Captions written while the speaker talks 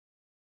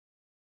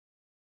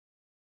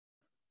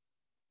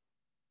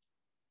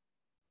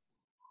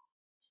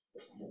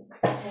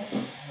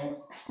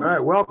All right,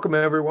 welcome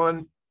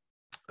everyone.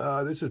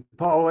 This is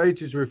Paul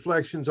H's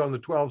Reflections on the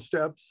 12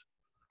 Steps.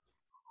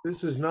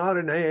 This is not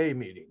an AA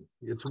meeting.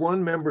 It's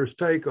one member's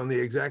take on the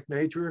exact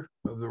nature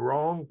of the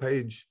wrong,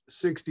 page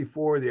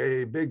 64 of the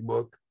AA Big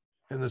Book,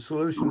 and the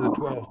solution to the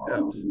 12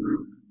 steps.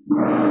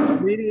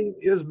 The meeting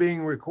is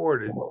being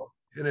recorded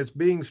and it's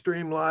being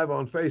streamed live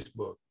on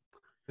Facebook.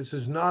 This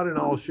is not an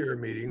all-share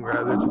meeting.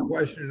 Rather, it's a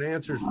question and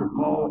answers for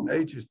Paul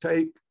H's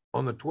take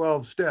on the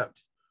 12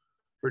 steps.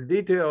 For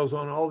details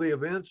on all the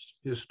events,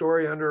 his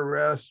story under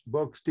arrest,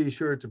 books,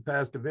 t-shirts, and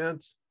past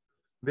events,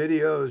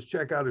 videos,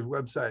 check out his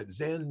website,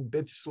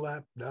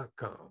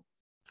 zenbitchslap.com.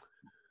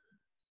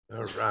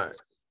 All right,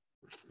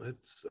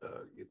 let's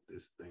get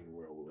this thing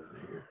rolling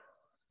here.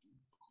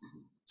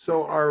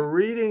 So our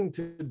reading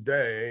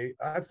today,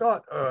 I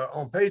thought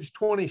on page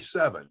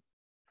 27,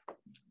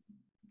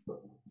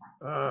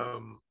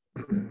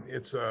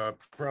 it's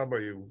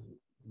probably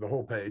the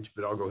whole page,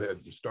 but I'll go ahead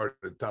and start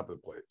at the top of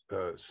the plate.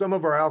 Some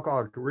of our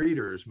alcoholic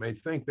readers may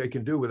think they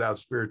can do without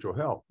spiritual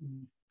help.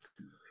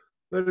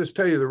 Let us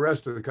tell you the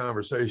rest of the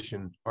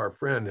conversation our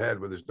friend had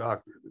with his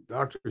doctor. The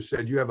doctor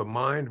said, "You have a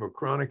mind of a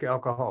chronic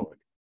alcoholic.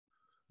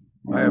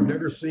 I have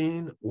never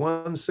seen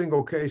one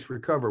single case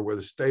recover where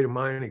the state of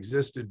mind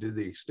existed to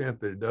the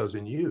extent that it does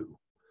in you."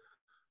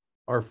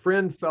 Our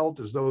friend felt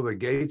as though the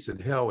gates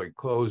of hell had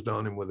closed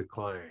on him with a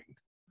clang.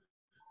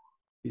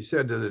 He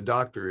said to the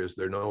doctor, "Is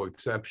there no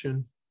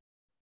exception?"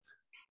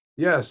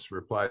 "Yes,"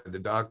 replied the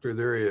doctor,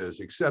 "there is.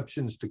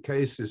 Exceptions to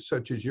cases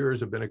such as yours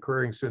have been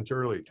occurring since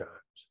early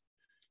times.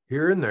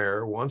 Here and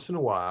there, once in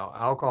a while,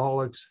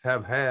 alcoholics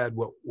have had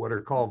what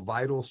are called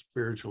vital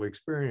spiritual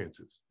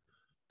experiences.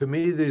 To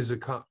me, these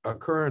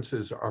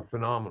occurrences are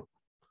phenomenal.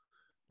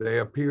 They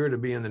appear to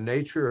be in the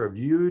nature of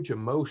huge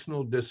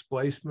emotional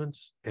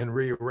displacements and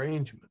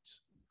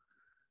rearrangements.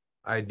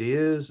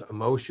 Ideas,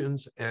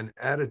 emotions, and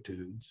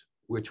attitudes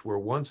which were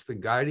once the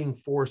guiding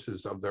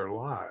forces of their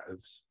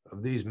lives,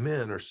 of these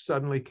men, are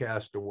suddenly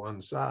cast to one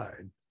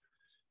side,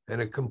 and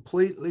a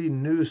completely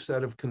new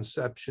set of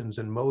conceptions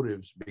and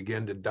motives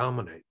begin to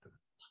dominate them.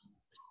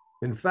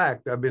 In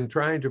fact, I've been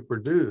trying to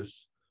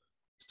produce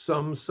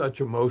some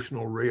such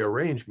emotional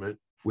rearrangement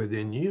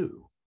within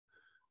you.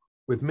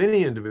 With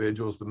many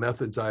individuals, the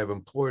methods I have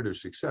employed are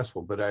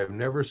successful, but I have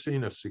never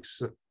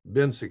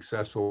been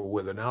successful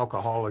with an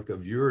alcoholic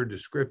of your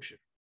description."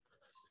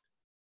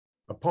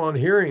 Upon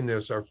hearing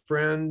this, our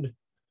friend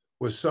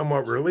was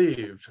somewhat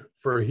relieved,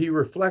 for he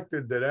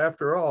reflected that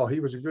after all,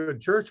 he was a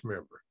good church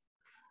member.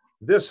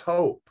 This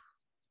hope,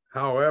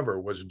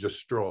 however, was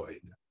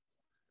destroyed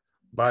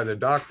by the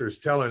doctors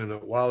telling him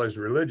that while his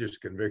religious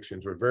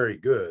convictions were very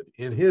good,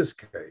 in his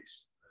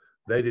case,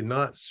 they did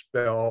not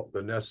spell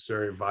the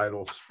necessary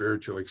vital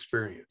spiritual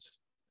experience.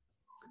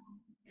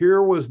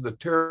 Here was the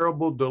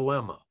terrible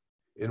dilemma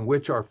in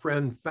which our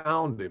friend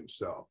found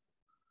himself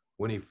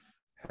when he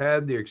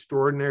had the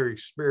extraordinary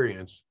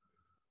experience,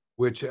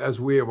 which, as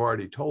we have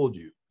already told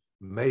you,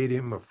 made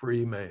him a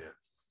free man.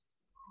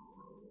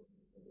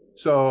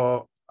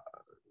 So,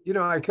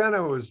 I kind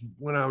of was,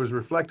 when I was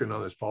reflecting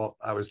on this, Paul,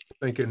 I was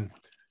thinking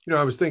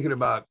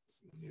about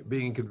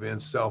being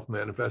convinced self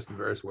manifests in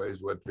various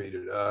ways, what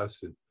defeated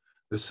us, and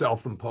the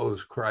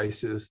self-imposed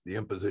crisis, the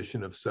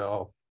imposition of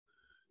self,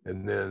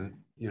 and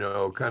then,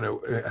 kind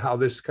of how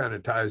this kind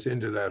of ties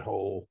into that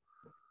whole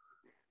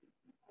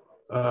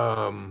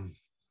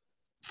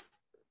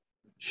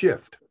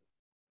shift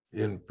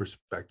in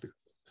perspective.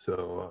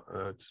 So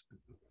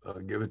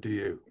I'll give it to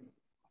you.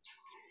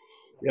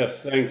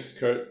 Yes, thanks,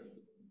 Kurt.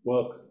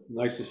 Well,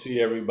 nice to see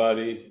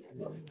everybody.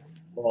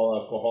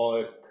 All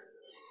alcoholic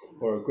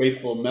or a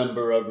grateful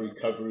member of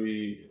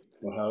recovery,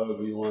 or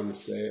however you want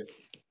to say it.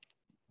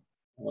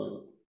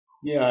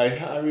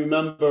 I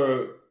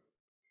remember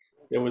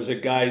there was a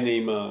guy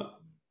named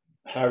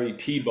Harry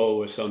Tebow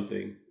or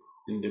something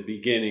in the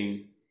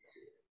beginning,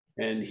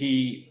 and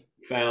he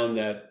found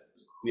that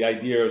the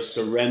idea of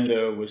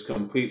surrender was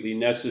completely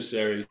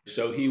necessary.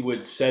 So he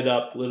would set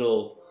up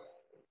little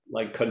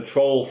like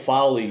control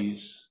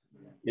follies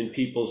in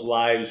people's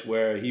lives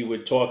where he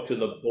would talk to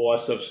the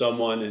boss of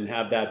someone and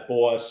have that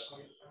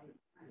boss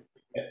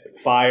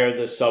fire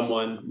the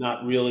someone,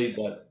 not really,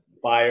 but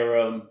fire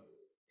him.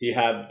 He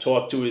had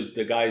talked to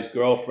the guy's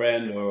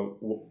girlfriend or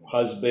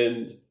wife.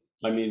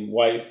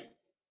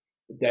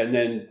 And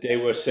then they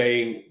were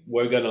saying,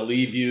 "We're going to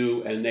leave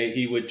you." And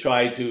he would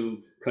try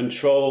to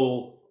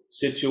control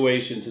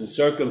situations and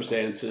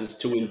circumstances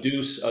to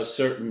induce a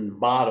certain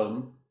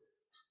bottom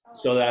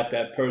so that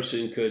that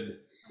person could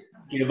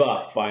give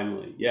up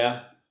finally.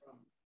 Yeah.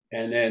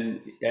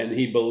 And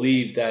he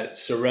believed that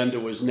surrender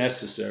was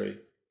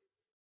necessary,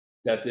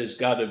 that there's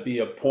got to be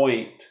a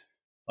point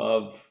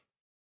of,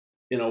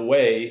 in a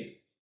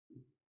way,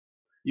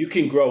 you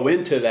can grow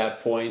into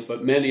that point,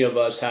 but many of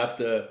us have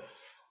to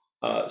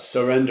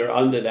surrender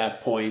under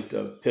that point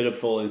of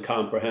pitiful,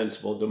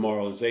 incomprehensible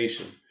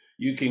demoralization.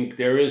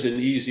 There is an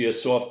easier,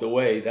 softer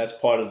way. That's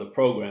part of the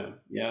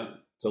program, yeah,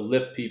 to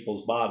lift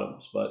people's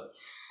bottoms. But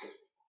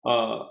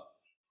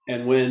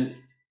and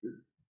when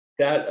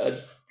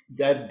that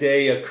that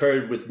day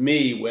occurred with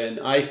me when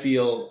I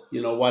feel,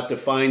 what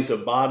defines a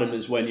bottom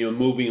is when you're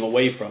moving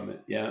away from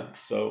it. Yeah.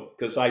 So,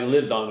 because I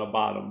lived on a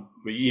bottom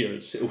for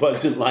years. It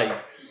wasn't like,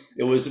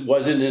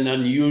 wasn't an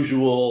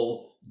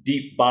unusual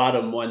deep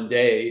bottom one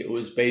day. It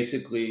was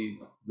basically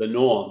the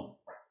norm.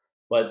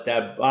 But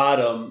that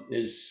bottom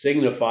is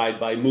signified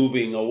by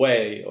moving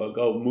away or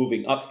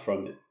moving up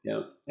from it.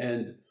 Yeah.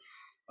 And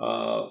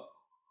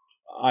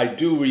I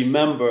do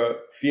remember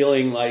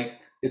feeling like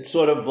it's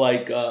sort of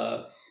like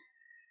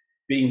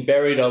being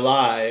buried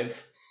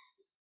alive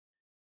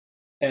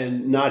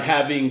and not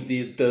having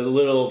the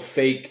little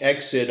fake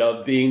exit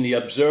of being the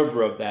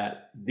observer of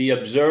that. The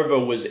observer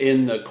was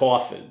in the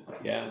coffin.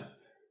 Yeah.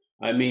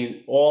 I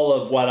mean, all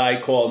of what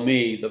I call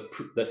me,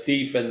 the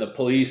thief and the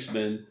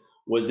policeman,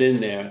 was in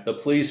there. The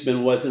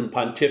policeman wasn't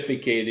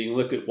pontificating,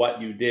 look at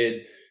what you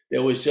did.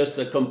 There was just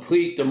a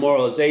complete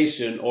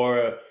demoralization or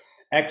a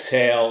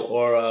exhale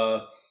or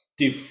a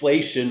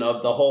deflation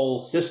of the whole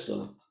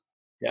system.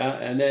 Yeah.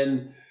 And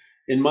then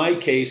in my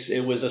case,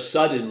 it was a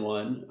sudden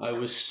one. I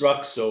was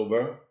struck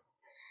sober.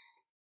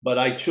 But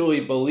I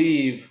truly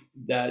believe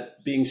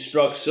that being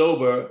struck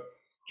sober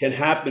can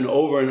happen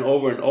over and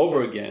over and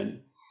over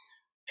again.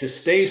 To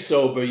stay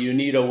sober, you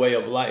need a way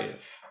of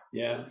life.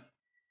 Yeah.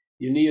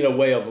 You need a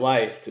way of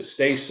life to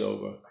stay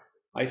sober.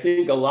 I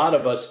think a lot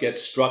of us get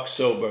struck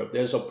sober.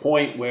 There's a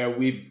point where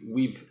we've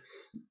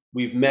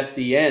met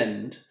the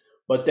end,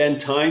 but then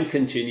time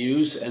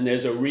continues and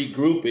there's a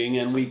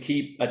regrouping and we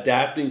keep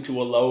adapting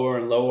to a lower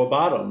and lower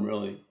bottom,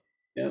 really.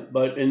 Yeah.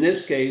 But in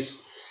this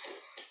case,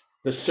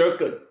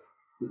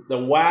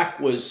 the whack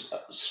was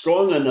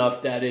strong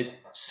enough that it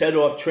set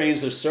off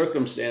trains of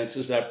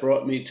circumstances that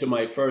brought me to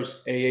my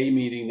first AA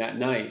meeting that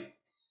night.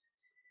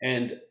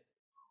 And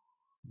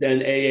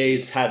then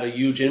AA's had a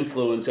huge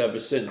influence ever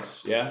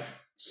since. Yeah.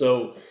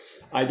 So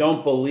I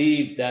don't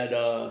believe that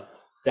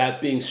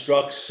that being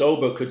struck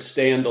sober could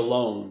stand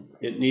alone.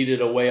 It needed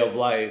a way of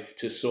life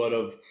to sort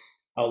of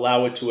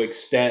allow it to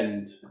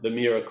extend the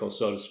miracle,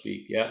 so to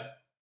speak. Yeah.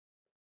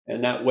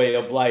 And that way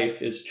of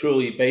life is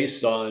truly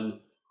based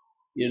on,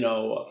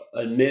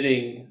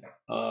 admitting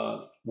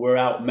we're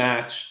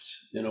outmatched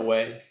in a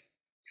way.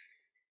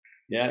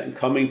 Yeah. And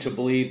coming to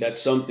believe that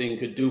something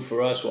could do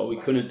for us what we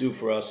couldn't do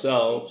for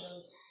ourselves.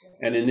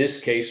 And in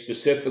this case,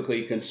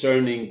 specifically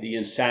concerning the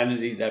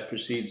insanity that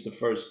precedes the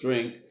first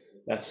drink,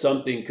 that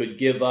something could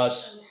give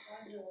us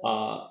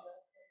a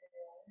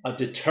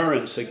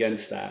deterrence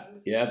against that.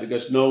 Yeah,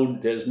 because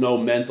there's no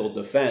mental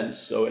defense.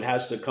 So it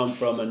has to come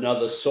from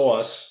another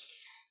source.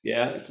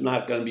 Yeah, it's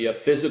not going to be a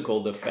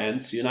physical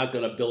defense. You're not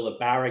going to build a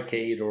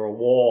barricade or a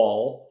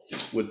wall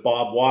with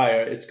barbed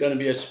wire. It's going to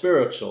be a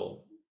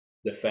spiritual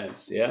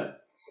defense. Yeah,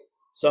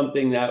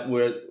 something that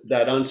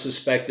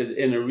unsuspected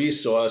inner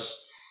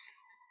resource,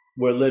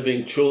 we're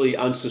living truly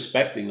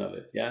unsuspecting of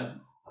it. Yeah,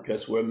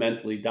 because we're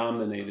mentally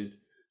dominated.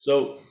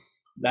 So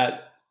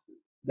that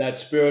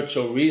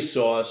spiritual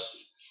resource,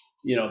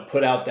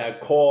 put out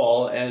that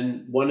call,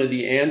 and one of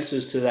the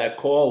answers to that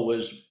call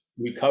was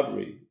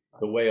recovery,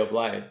 the way of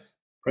life,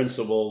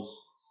 principles,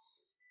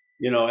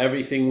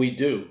 everything we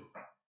do.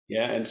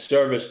 Yeah. And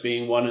service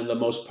being one of the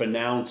most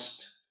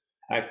pronounced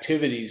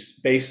activities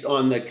based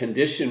on the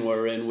condition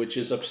we're in, which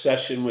is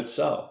obsession with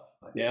self.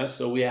 Yeah.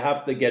 So we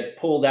have to get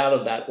pulled out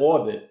of that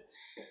orbit.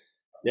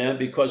 Yeah.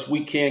 Because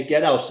we can't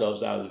get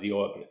ourselves out of the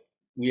orbit.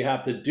 We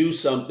have to do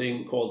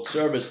something called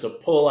service to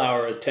pull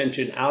our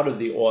attention out of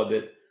the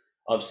orbit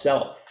of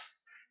self.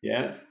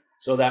 Yeah.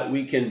 So that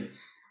we can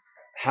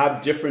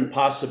have different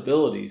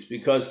possibilities,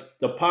 because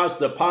the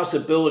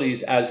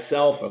possibilities as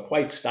self are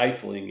quite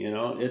stifling.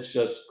 It's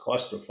just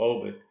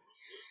claustrophobic.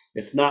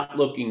 It's not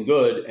looking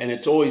good. And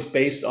it's always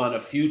based on a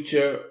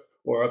future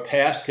or a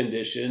past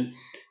condition.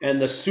 And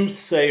the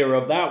soothsayer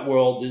of that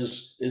world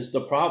is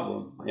the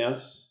problem.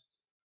 Yes.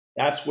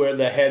 That's where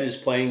the head is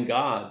playing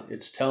God.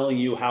 It's telling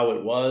you how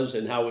it was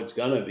and how it's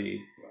going to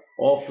be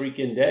all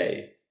freaking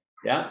day.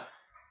 Yeah,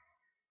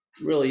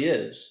 it really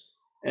is.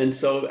 And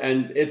so,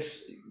 and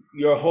it's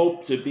your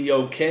hope to be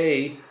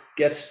okay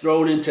gets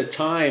thrown into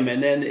time,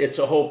 and then it's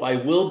a hope I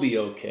will be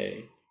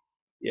okay.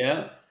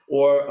 Yeah.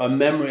 Or a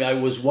memory I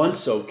was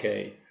once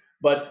okay.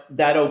 But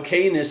that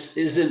okayness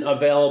isn't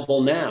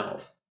available now.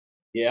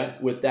 Yeah.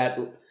 With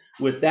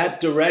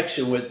that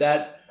direction, with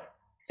that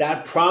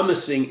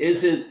promising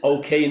isn't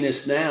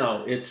okayness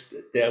now. It's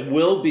that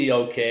will be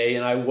okay,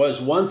 and I was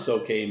once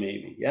okay,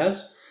 maybe.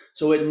 Yes.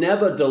 So it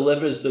never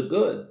delivers the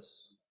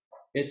goods.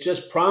 It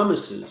just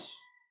promises.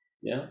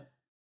 Yeah.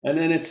 And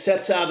then it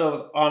sets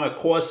out on a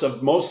course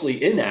of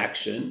mostly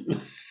inaction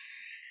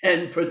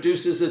and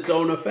produces its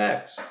own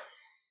effects.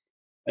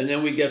 And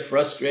then we get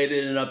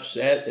frustrated and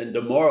upset and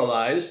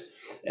demoralized.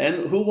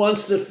 And who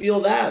wants to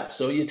feel that?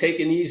 So you take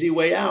an easy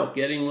way out,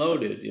 getting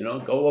loaded,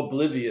 go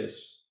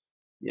oblivious,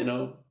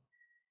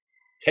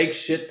 take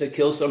shit to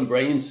kill some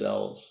brain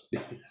cells,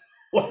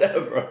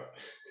 whatever.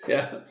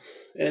 Yeah.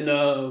 And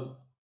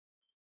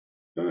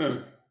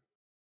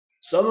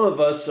some of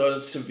us are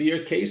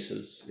severe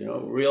cases,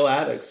 real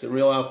addicts and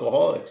real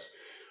alcoholics.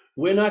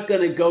 we're not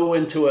going to go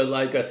into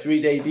like a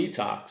 3-day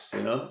detox,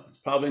 you know, it's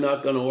probably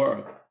not going to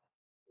work.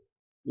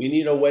 We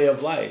need a way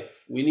of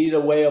life. We need a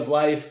way of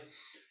life.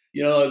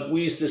 You know,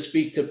 we used to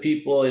speak to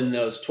people in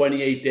those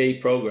 28-day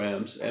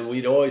programs, and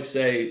we'd always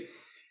say,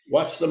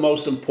 what's the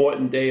most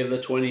important day of the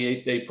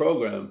 28-day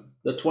program?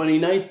 The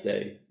 29th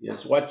day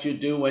is what you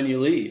do when you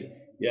leave.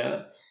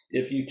 Yeah.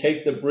 If you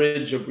take the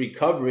bridge of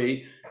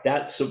recovery,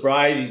 that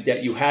sobriety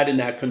that you had in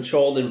that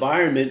controlled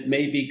environment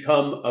may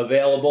become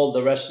available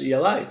the rest of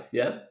your life.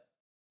 Yeah.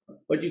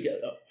 But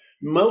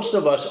most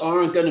of us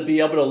aren't going to be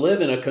able to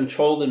live in a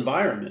controlled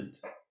environment.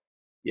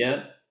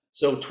 Yeah.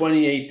 So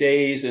 28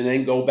 days and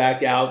then go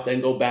back out,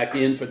 then go back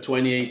in for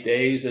 28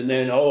 days. And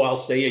then, I'll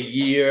stay a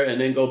year and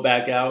then go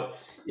back out.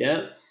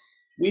 Yeah.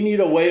 We need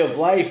a way of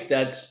life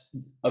that's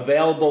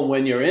available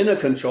when you're in a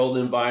controlled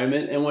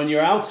environment and when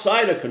you're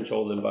outside a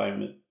controlled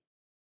environment.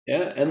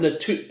 Yeah. And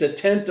the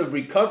tent of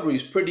recovery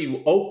is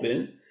pretty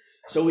open.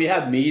 So we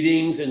have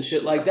meetings and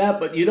shit like that,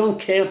 but you don't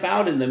camp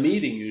out in the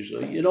meeting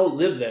usually. You don't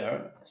live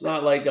there. It's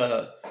not like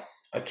a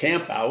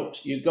camp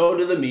out. You go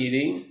to the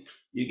meeting,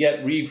 you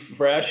get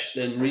refreshed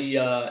and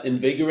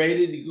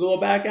reinvigorated, you go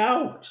back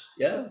out.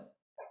 Yeah.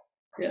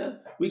 Yeah.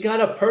 We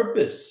got a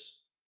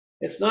purpose.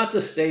 It's not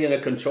to stay in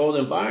a controlled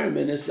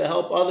environment. It's to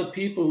help other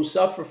people who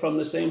suffer from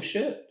the same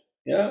shit.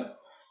 Yeah.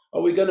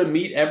 Are we going to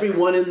meet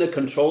everyone in the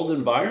controlled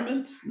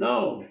environment?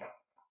 No.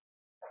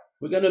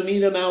 We're going to meet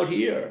them out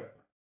here.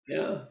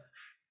 Yeah.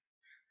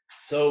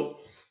 So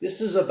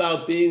this is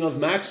about being of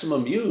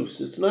maximum use.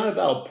 It's not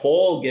about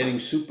Paul getting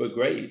super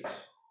great.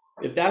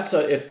 If that's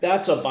a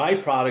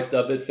byproduct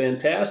of it,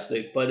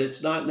 fantastic, but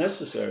it's not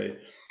necessary.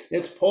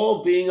 It's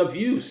Paul being of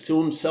use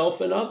to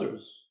himself and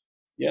others.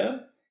 Yeah.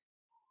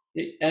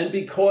 And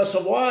because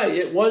of why?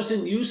 It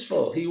wasn't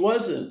useful. He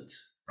wasn't.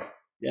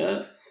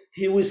 Yeah.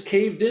 He was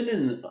caved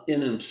in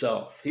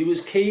himself. He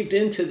was caved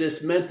into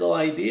this mental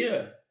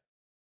idea.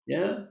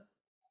 Yeah.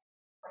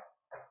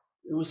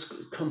 It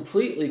was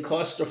completely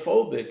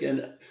claustrophobic,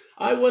 and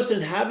I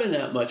wasn't having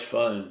that much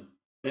fun.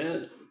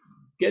 And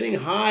getting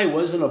high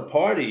wasn't a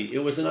party. It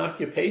was an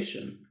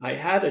occupation. I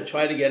had to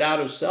try to get out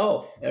of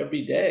self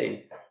every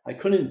day. I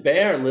couldn't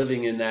bear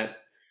living in that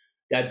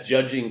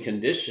judging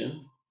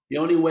condition. The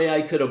only way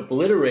I could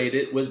obliterate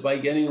it was by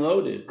getting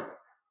loaded.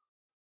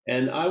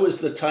 And I was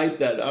the type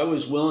that I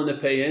was willing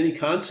to pay any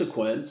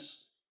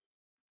consequence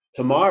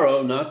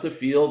tomorrow not to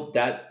feel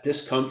that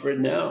discomfort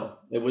now.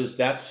 It was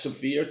that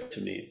severe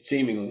to me,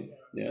 seemingly.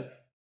 Yeah.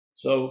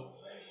 So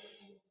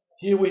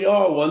here we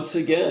are once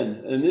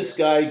again. And this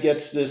guy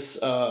gets this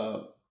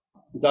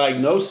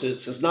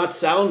diagnosis. It's not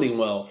sounding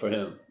well for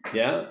him.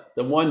 Yeah.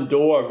 The one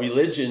door,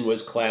 religion,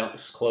 was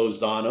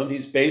closed on him.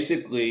 He's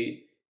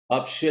basically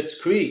up Schitt's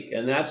Creek,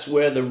 and that's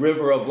where the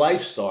river of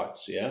life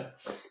starts. Yeah.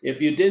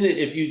 If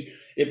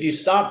you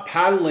stop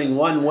paddling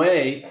one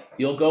way,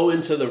 you'll go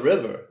into the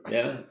river.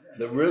 Yeah.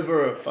 The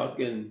river of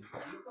fucking,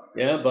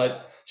 yeah.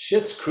 But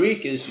Schitt's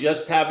Creek is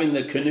just having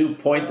the canoe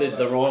pointed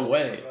the wrong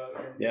way.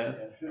 Yeah.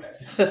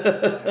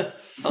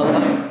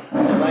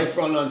 Life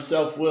run on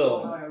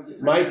self-will.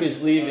 Mike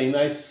is leaving.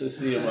 Nice to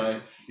see you,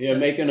 Mike. Yeah,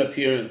 make an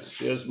appearance.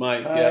 Here's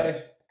Mike.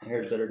 Yes. I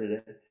heard better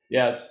today.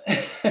 Yes.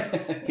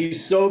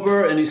 He's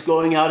sober and he's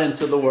going out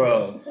into the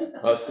world.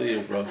 I'll see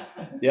you, bro.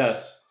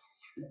 Yes.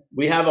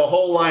 We have a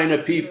whole line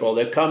of people.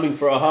 They're coming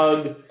for a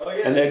hug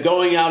and they're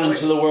going out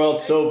into the world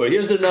sober.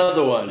 Here's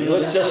another one. He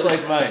looks just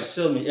like Mike.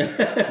 Show me.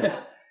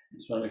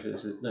 It's funny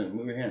because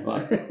move your hand.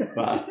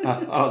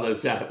 Oh,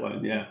 there's that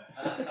one. Yeah.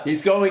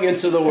 He's going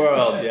into the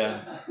world.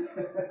 Yeah.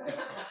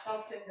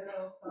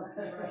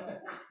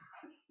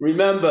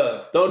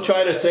 Remember, don't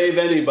try to save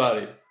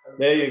anybody.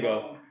 There you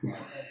go.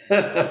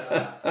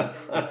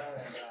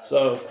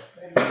 So,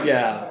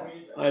 yeah,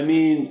 I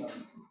mean,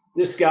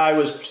 this guy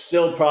was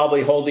still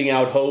probably holding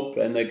out hope,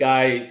 and the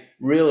guy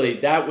really,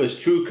 that was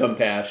true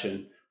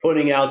compassion,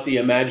 putting out the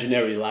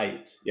imaginary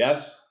light.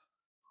 Yes,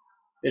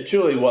 it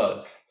truly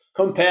was.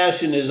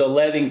 Compassion is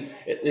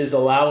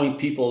allowing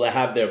people to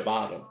have their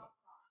bottom.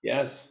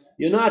 Yes,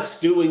 you're not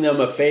doing them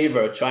a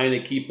favor trying to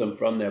keep them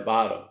from their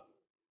bottom.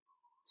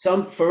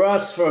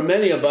 For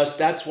many of us,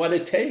 that's what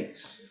it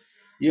takes.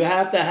 You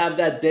have to have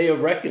that day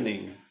of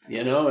reckoning,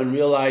 and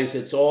realize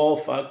it's all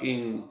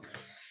fucking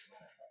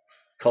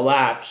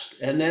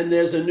collapsed. And then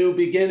there's a new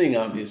beginning,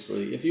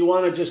 obviously, if you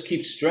want to just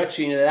keep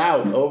stretching it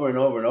out over and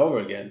over and over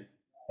again.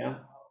 Yeah.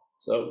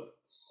 So,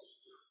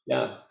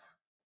 yeah.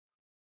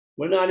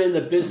 We're not in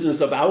the business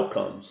of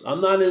outcomes.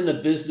 I'm not in the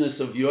business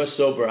of your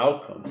sober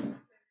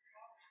outcome.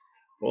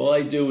 All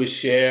I do is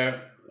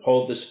share,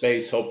 hold the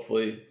space,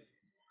 hopefully.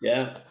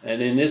 Yeah.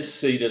 And in this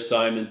seat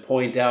assignment,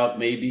 point out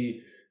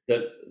maybe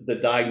the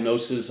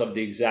diagnosis of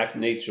the exact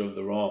nature of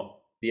the wrong.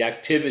 The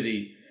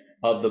activity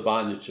of the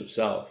bondage of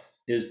self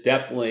is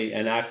definitely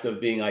an act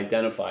of being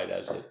identified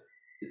as it.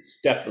 It's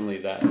definitely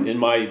that, in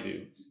my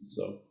view.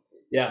 So,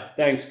 yeah,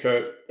 thanks,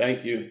 Kurt.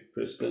 Thank you,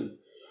 Kristen.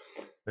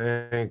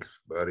 Thanks,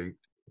 buddy.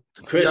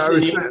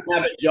 Kristen, you have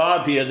a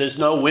job here. There's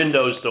no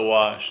windows to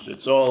wash.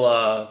 It's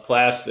all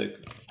plastic.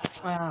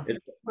 Wow.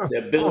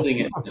 They're building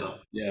it now.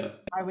 Yeah.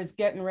 I was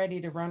getting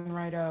ready to run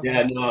right over.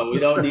 Yeah, no, we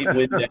don't need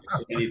Windex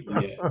or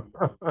anything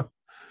yet.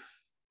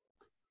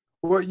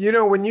 Well, you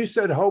know, when you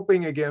said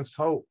hoping against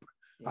hope,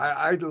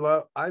 I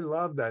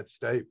love that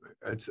statement.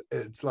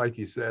 It's like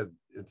you said,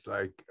 it's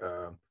like,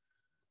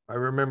 I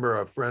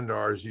remember a friend of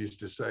ours used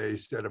to say, he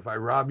said, if I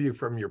rob you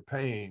from your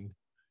pain,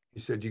 he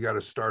said, you got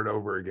to start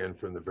over again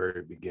from the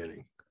very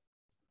beginning.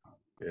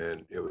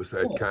 And it was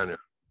that kind of,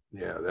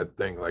 yeah, that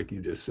thing like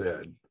you just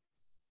said.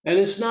 And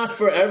it's not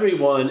for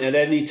everyone at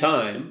any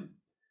time.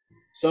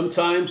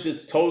 Sometimes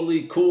it's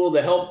totally cool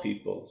to help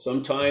people.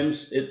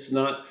 Sometimes it's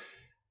not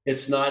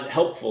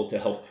helpful to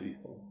help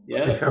people.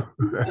 Yeah.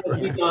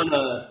 Be on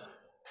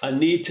a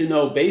need to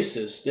know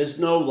basis. There's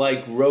no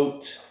like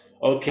rote,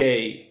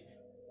 okay,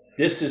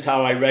 this is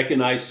how I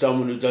recognize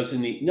someone who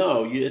doesn't need.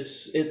 No,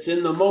 it's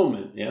in the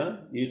moment. Yeah.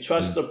 You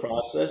trust the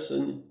process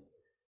and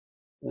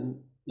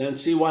then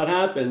see what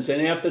happens.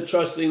 And after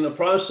trusting the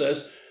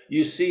process,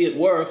 you see it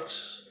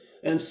works.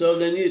 And so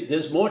then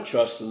there's more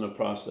trust in the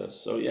process.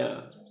 So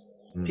yeah,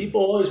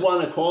 people always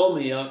want to call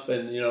me up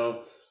and,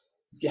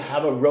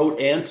 have a rote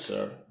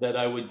answer that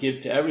I would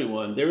give to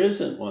everyone. There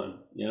isn't one,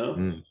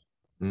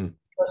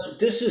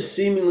 This is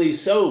seemingly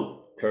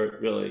so, Kurt,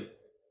 really.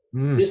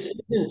 This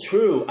isn't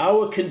true.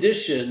 Our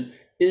condition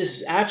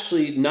is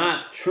actually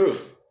not true.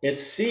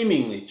 It's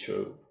seemingly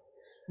true.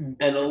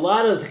 And a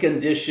lot of the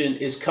condition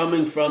is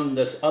coming from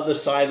this other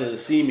side of the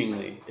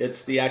seemingly.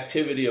 It's the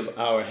activity of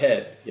our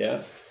head,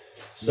 yeah?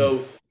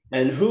 So,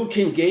 and who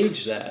can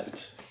gauge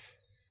that?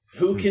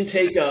 Who can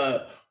take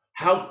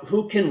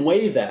who can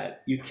weigh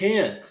that? You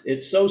can't.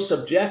 It's so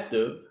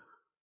subjective.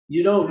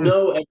 You don't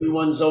know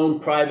everyone's own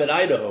private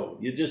Idaho.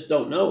 You just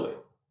don't know it.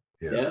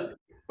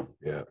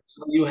 Yeah.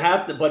 So you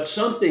have to, but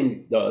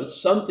something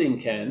does, something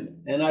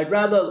can. And I'd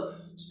rather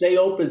stay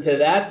open to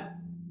that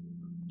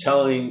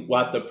telling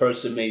what the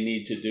person may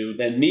need to do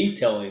than me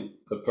telling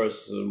the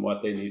person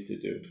what they need to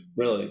do,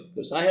 really.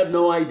 Because I have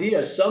no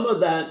idea. Some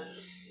of that,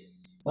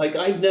 like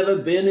I've never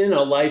been in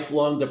a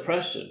lifelong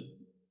depression.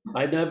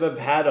 I never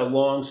had a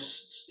long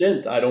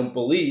stint, I don't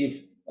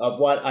believe, of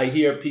what I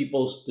hear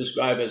people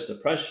describe as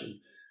depression.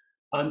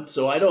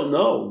 So I don't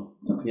know,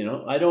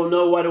 I don't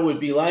know what it would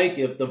be like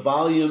if the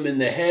volume in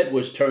the head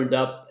was turned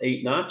up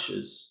 8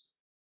 notches.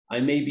 I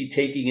may be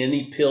taking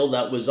any pill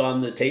that was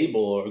on the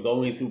table or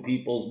going through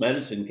people's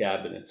medicine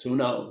cabinets. Who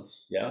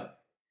knows? Yeah.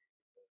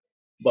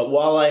 But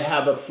while I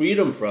have a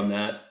freedom from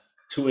that,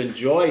 to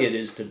enjoy it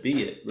is to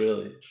be it,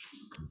 really.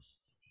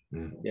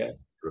 Yeah.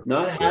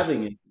 Not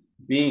having it,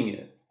 being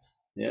it.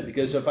 Yeah.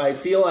 Because if I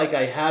feel like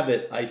I have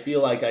it, I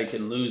feel like I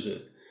can lose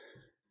it.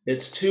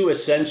 It's too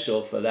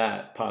essential for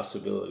that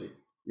possibility.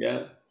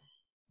 Yeah.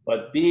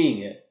 But being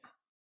it.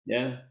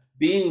 Yeah.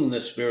 Being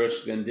the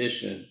spiritual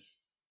condition.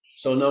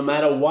 So no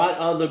matter what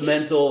other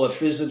mental or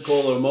physical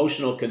or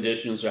emotional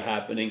conditions are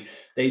happening,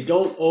 they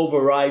don't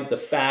override the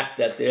fact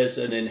that there's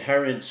an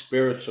inherent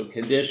spiritual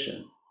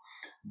condition.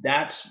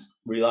 That's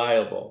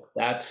reliable.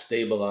 That's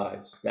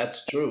stabilized.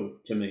 That's true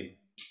to me.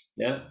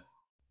 Yeah.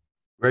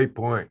 Great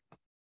point.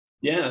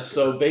 Yeah.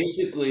 So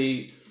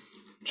basically,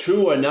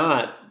 true or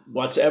not,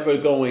 what's ever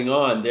going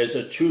on, there's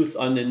a truth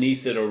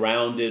underneath it,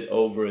 around it,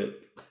 over it.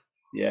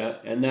 Yeah.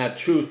 And that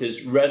truth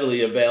is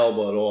readily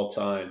available at all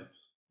times,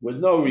 with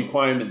no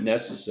requirement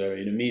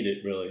necessary to meet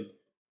it, really,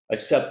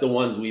 except the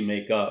ones we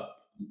make up.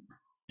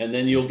 And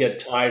then you'll get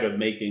tired of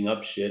making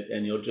up shit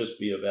and you'll just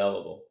be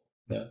available.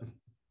 Yeah.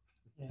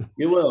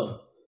 You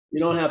will. You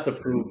don't have to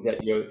prove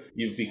that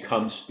you've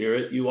become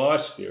spirit. You are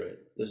spirit.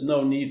 There's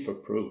no need for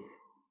proof.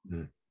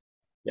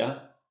 Yeah.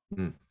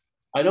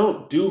 I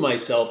don't do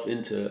myself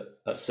into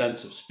a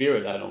sense of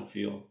spirit, I don't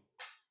feel.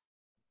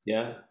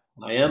 Yeah.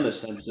 I am a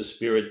sense of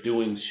spirit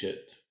doing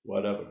shit,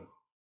 whatever.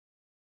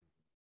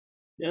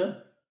 Yeah.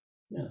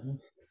 Yeah.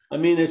 I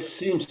mean, it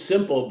seems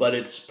simple, but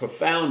it's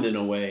profound in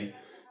a way,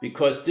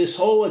 because this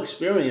whole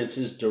experience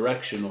is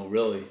directional,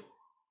 really.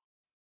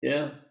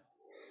 Yeah.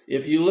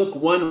 If you look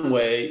one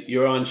way,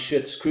 you're on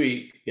Schitt's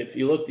Creek. If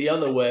you look the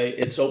other way,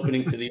 it's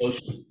opening to the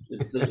ocean.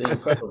 It's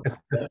incredible.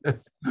 Yeah.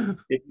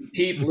 If you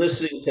keep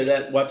listening to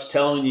that, what's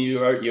telling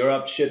you you're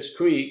up Schitt's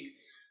Creek,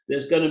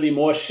 there's going to be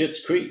more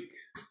Schitt's Creek.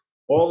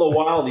 All the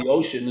while, the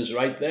ocean is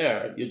right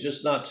there. You're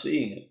just not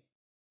seeing it.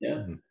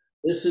 Yeah.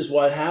 This is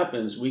what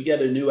happens. We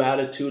get a new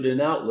attitude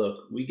and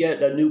outlook. We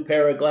get a new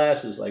pair of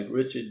glasses, like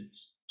Richard,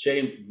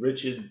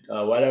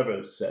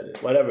 whatever said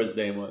it, whatever his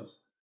name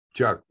was.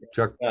 Chuck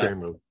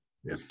Chamberlain.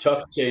 Yeah.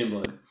 Chuck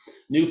Chamberlain.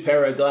 New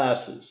pair of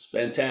glasses.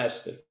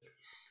 Fantastic.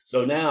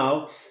 So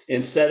now,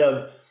 instead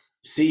of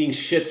seeing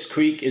Schitt's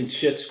Creek in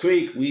Schitt's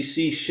Creek, we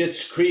see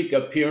Schitt's Creek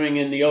appearing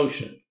in the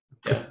ocean.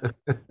 Yeah.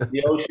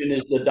 The ocean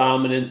is the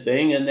dominant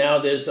thing, and now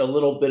there's a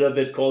little bit of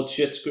it called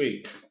Schitt's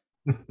Creek.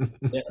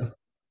 Yeah.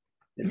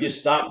 If you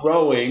stop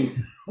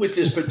rowing, which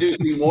is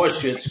producing more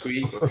Schitt's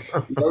Creek,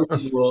 the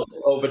ocean will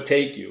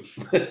overtake you.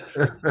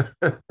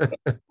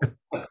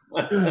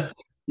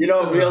 You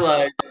don't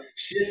realize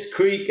Schitt's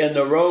Creek and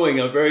the rowing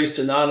are very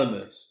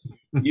synonymous.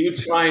 You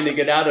trying to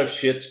get out of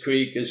Schitt's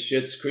Creek is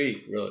Schitt's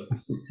Creek, really.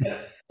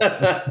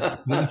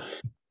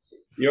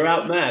 You're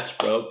outmatched,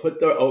 bro. Put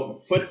the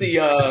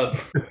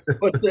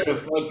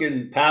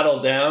fucking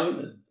paddle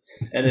down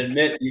and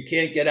admit you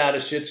can't get out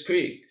of Schitt's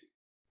Creek.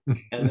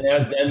 And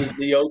then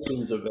the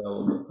ocean's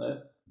available.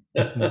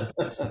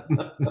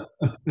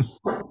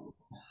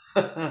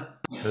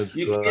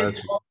 You can't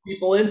talk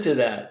people into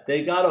that.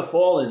 They gotta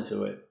fall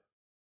into it.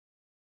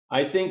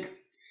 I think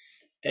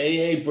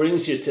AA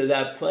brings you to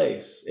that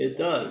place. It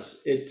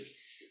does.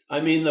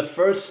 The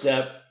first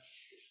step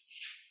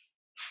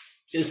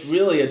is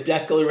really a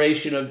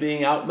declaration of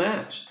being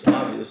outmatched,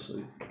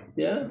 obviously.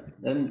 Yeah.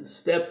 And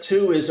step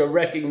 2 is a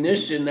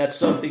recognition that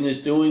something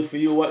is doing for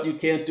you what you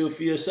can't do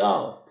for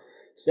yourself.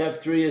 Step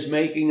 3 is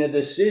making a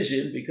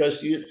decision,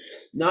 because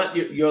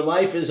your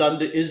life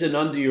isn't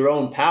under your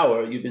own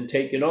power. You've been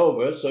taken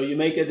over. So you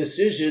make a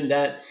decision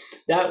that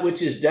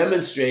which is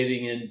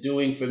demonstrating and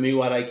doing for me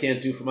what I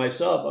can't do for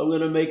myself, I'm going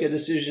to make a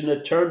decision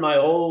to turn my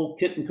whole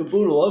kit and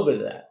caboodle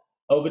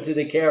over to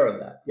the care of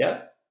that.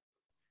 Yeah.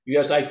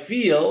 Because I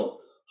feel,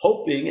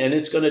 hoping, and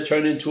it's going to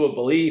turn into a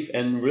belief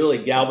and really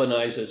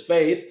galvanize as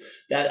faith,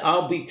 that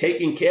I'll be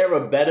taken care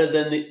of better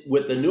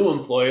with the new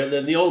employer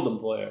than the old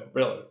employer,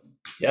 really.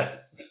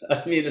 Yes.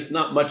 It's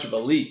not much of a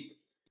leap.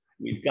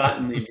 We've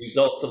gotten the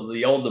results of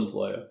the old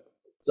employer.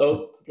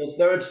 So the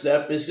third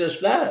step is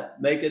just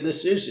that, make a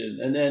decision,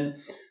 and then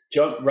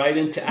jump right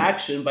into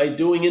action by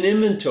doing an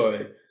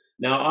inventory.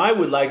 Now, I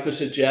would like to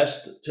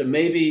suggest to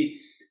maybe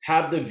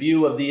have the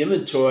view of the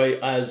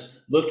inventory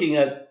as looking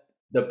at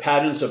the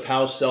patterns of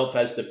how self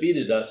has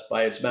defeated us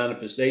by its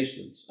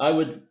manifestations.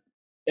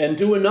 And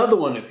do another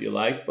one if you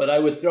like, but I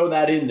would throw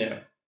that in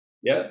there.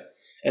 Yeah.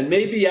 And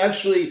maybe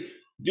actually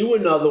do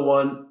another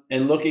one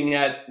and looking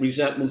at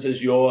resentments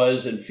as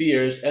yours and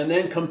fears, and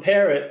then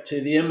compare it to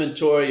the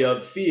inventory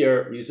of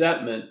fear,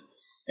 resentment,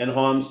 and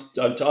harms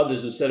done to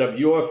others instead of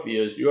your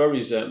fears, your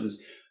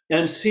resentments,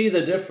 and see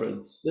the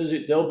difference.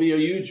 There'll be a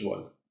huge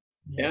one.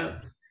 Yeah.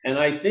 And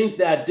I think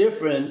that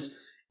difference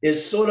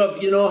is sort of,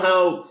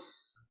 how,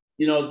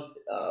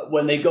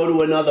 when they go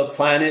to another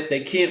planet,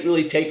 they can't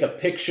really take a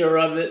picture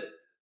of it,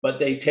 but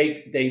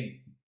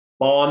they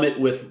bomb it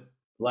with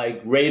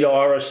like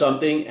radar or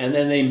something, and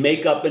then they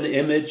make up an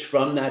image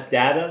from that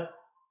data.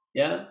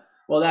 Yeah.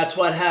 Well, that's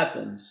what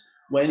happens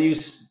when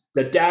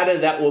the data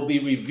that will be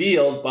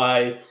revealed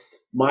by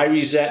my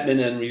resentment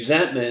and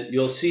resentment,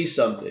 you'll see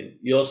something.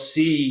 You'll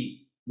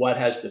see what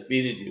has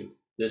defeated you.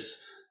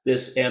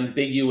 This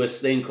ambiguous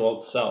thing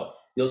called self.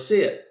 You'll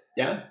see it.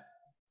 Yeah.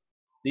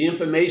 The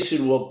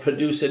information will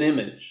produce an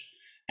image,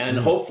 and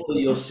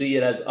hopefully you'll see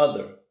it as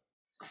other.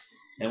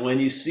 And when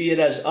you see it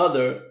as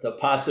other, the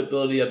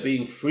possibility of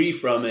being free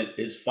from it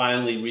is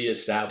finally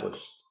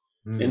reestablished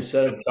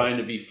instead of trying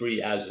to be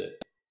free as it.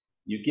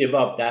 You give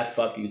up that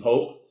fucking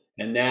hope,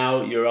 and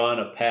now you're on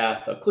a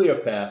path, a clear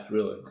path,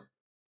 really,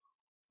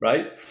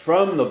 right?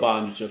 From the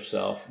bondage of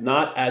self,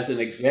 not as an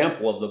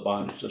example of the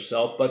bondage of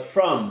self, but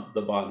from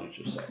the bondage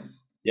of self.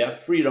 Yeah,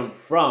 freedom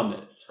from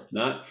it.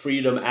 Not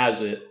freedom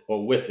as it,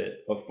 or with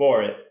it, or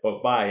for it,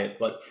 or by it,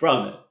 but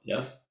from it.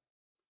 Yeah.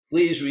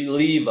 Please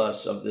relieve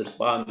us of this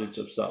bondage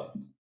of self.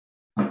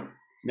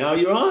 Now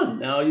you're on.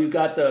 Now you've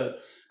got the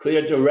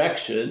clear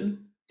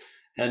direction.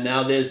 And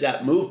now there's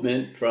that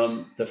movement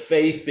from the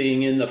faith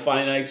being in the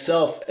finite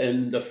self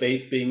and the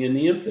faith being in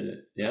the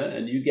infinite. Yeah.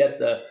 And you get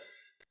the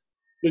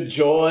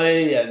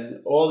joy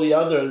and all the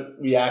other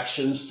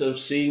reactions of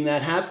seeing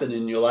that happen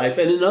in your life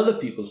and in other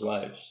people's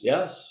lives.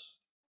 Yes.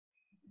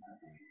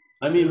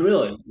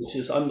 Really, which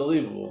is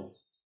unbelievable.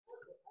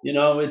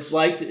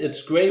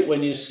 It's great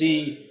when you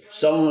see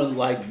someone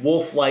like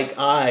wolf-like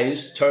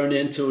eyes turn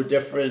into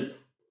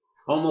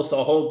almost a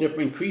whole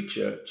different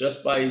creature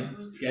just by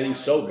getting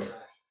sober.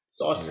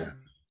 It's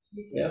awesome.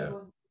 Yeah.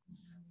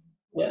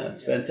 Yeah,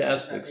 it's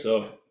fantastic.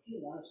 So,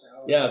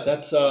 yeah,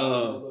 that's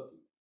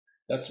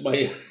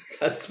my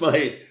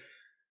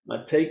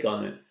take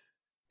on it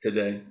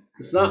today.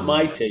 It's not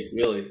my take,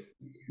 really.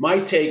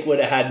 My take would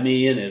have had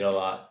me in it a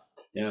lot.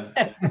 Yeah.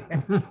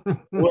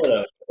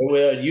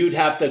 You'd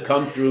have to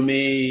come through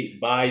me,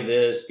 buy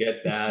this,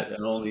 get that,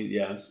 and only,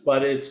 yes.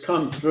 But it's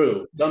come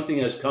through. Something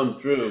has come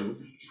through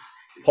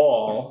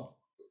Paul.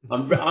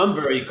 I'm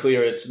very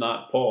clear it's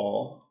not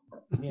Paul.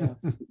 Yeah.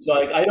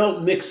 So I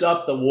don't mix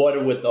up the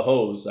water with the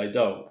hose. I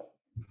don't.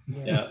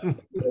 Yeah.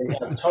 They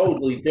have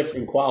totally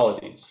different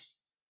qualities.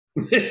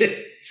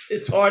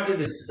 It's hard to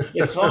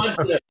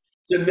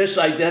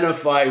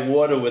misidentify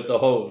water with the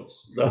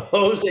hose. The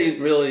hose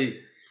ain't really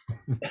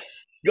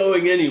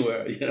going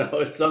anywhere.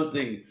 It's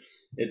something.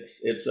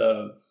 It's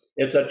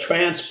a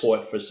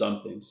transport for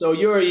something. So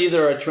you're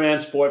either a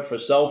transport for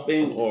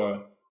selfing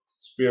or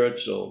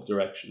spiritual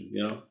direction.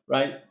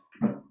 Right?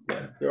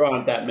 Yeah. There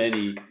aren't that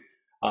many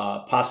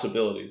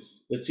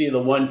possibilities. It's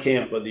either one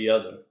camp or the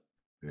other.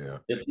 Yeah.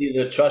 It's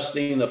either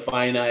trusting the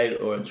finite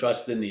or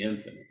trusting the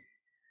infinite.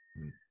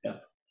 Yeah.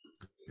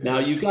 Now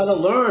you got to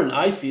learn,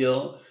 I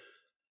feel,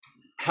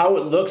 how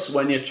it looks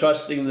when you're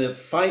trusting the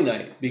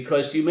finite,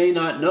 because you may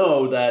not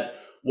know that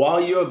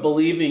while you're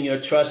believing you're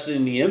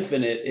trusting the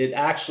infinite, it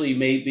actually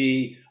may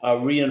be a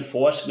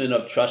reinforcement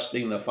of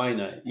trusting the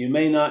finite. You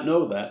may not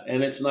know that,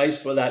 and it's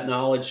nice for that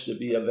knowledge to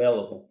be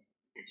available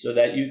so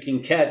that you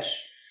can catch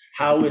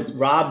how it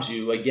robs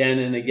you again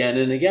and again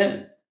and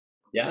again.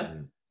 Yeah?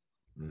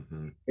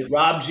 Mm-hmm. It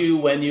robs you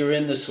when you're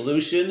in the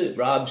solution. It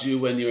robs you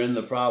when you're in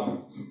the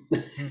problem.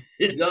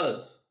 It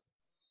does.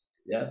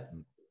 Yeah.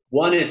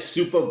 One, it's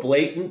super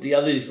blatant. The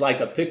other is like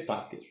a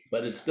pickpocket,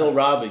 but it's still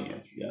robbing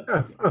you.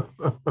 Yeah.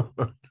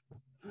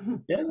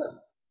 Yeah.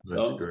 That's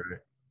So great.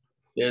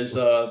 there is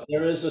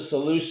a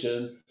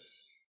solution,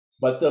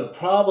 but the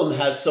problem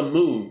has some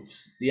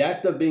moves. The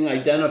act of being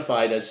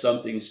identified as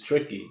something is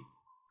tricky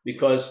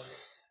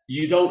because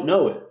you don't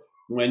know it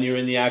when you're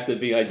in the act of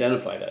being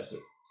identified as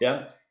it.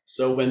 Yeah.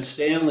 So when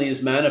Stanley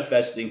is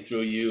manifesting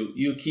through you,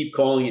 you keep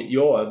calling it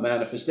your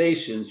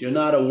manifestations. You're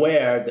not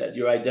aware that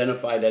you're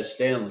identified as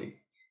Stanley.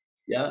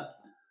 Yeah.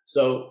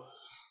 So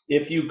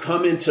if you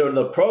come into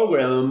the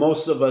program, and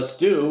most of us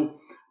do,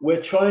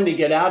 we're trying to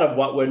get out of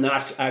what we're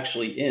not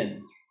actually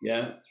in.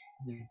 Yeah.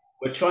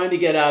 We're trying to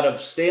get out of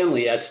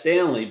Stanley as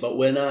Stanley, but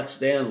we're not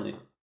Stanley.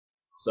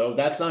 So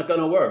that's not going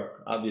to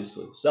work,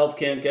 obviously. Self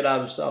can't get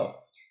out of self.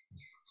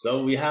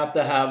 So we have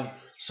to have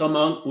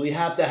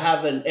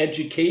an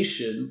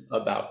education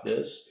about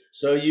this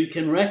so you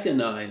can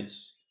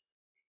recognize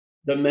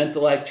the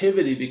mental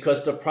activity,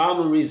 because the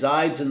problem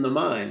resides in the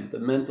mind, the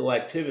mental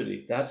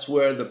activity. That's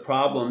where the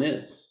problem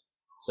is.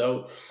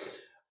 So,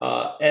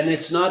 and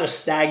it's not a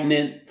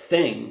stagnant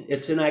thing.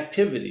 It's an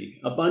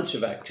activity, a bunch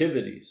of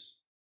activities.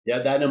 Yeah,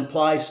 that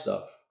implies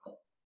stuff.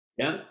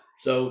 Yeah.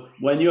 So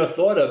when you're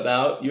thought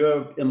about,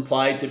 you're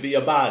implied to be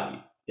a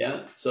body.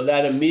 Yeah. So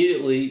that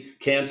immediately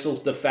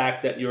cancels the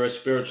fact that you're a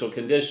spiritual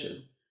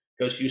condition,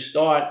 because you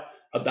start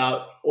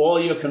about all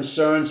your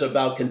concerns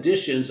about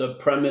conditions are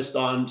premised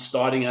on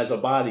starting as a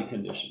body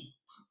condition.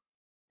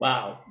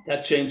 Wow.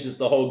 That changes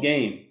the whole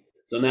game.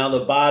 So now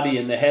the body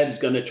and the head is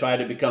going to try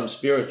to become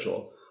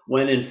spiritual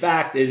when in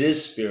fact it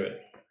is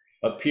spirit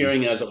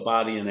appearing as a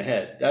body and a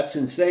head. That's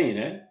insane,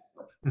 eh?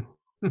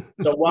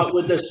 So what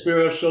would the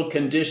spiritual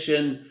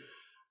condition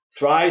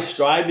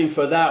striving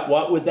for that?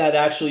 What would that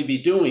actually be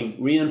doing?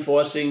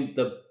 Reinforcing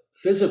the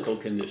physical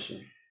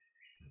condition.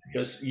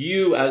 Because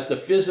you as the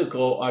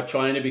physical are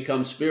trying to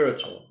become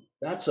spiritual.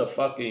 That's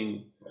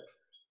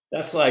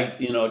like,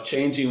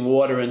 changing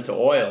water into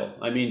oil.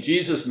 I mean,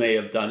 Jesus may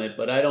have done it,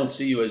 but I don't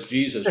see you as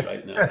Jesus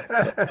right now.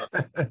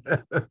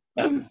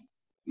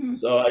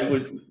 So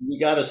we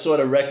got to sort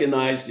of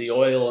recognize the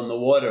oil and the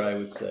water, I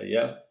would say.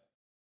 Yeah.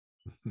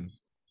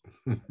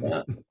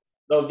 Yeah.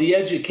 So the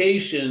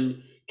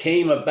education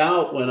came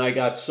about when I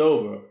got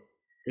sober,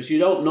 because you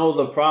don't know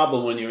the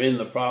problem when you're in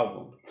the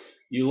problem.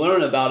 You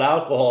learn about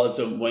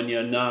alcoholism when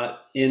you're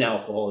not in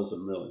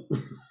alcoholism, really.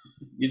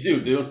 You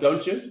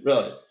don't you?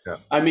 Really? Yeah.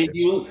 I mean,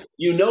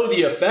 you know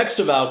the effects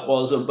of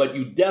alcoholism, but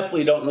you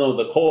definitely don't know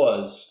the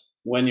cause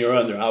when you're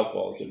under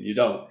alcoholism. You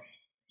don't.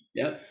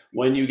 Yeah.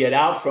 When you get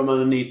out from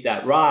underneath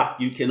that rock,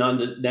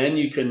 then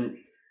you can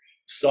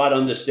start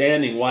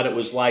understanding what it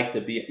was like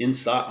to be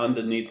inside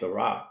underneath the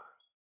rock.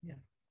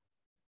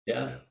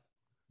 Yeah.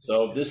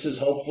 So this is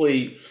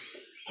hopefully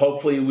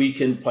we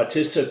can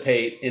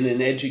participate in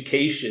an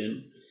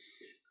education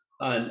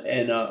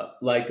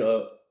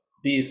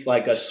be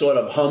like a sort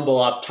of humble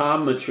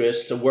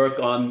optometrist to work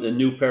on the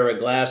new pair of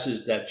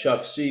glasses that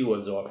Chuck C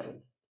was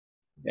offering.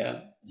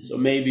 Yeah. So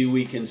maybe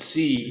we can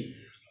see.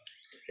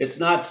 It's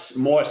not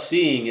more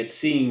seeing, it's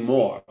seeing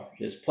more.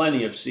 There's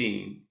plenty of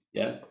seeing.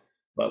 Yeah.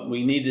 But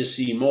we need to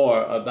see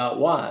more about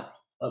what?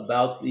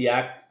 About the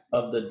act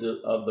of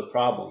the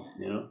problem,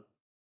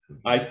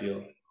 I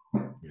feel.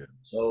 Yeah.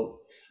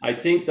 So I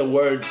think the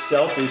word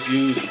self is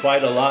used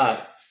quite a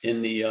lot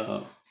in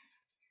the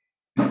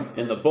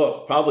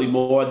book, probably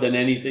more than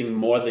anything,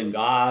 more than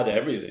God,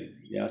 everything.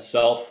 Yeah,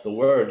 self, the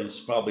word is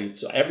probably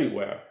it's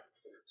everywhere.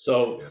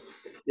 So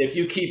if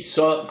you keep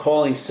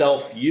calling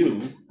self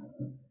you,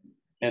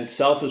 and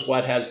self is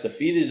what has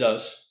defeated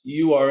us,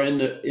 you are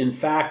in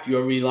fact,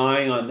 you're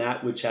relying on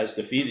that which has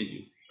defeated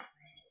you.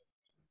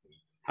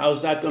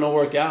 How's that going to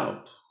work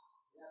out?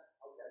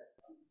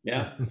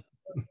 Yeah.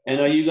 And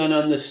are you going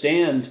to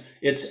understand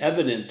its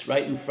evidence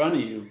right in front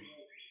of you?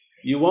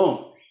 You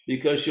won't,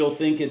 because you'll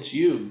think it's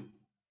you,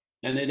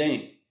 and it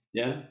ain't.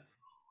 Yeah.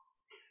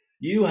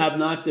 You have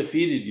not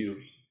defeated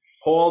you.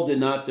 Paul did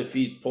not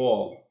defeat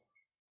Paul.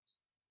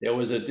 There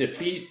was a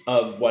defeat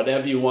of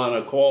whatever you want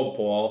to call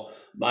Paul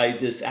by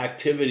this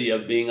activity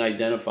of being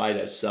identified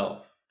as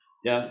self.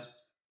 Yeah.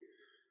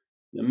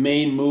 The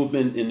main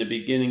movement in the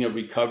beginning of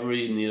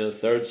recovery, and the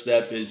third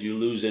step is you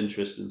lose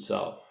interest in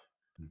self.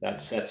 That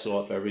sets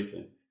off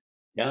everything.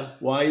 Yeah.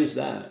 Why is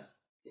that?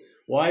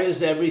 Why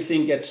does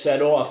everything get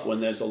set off when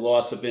there's a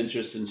loss of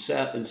interest in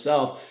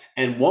self,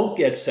 and won't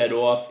get set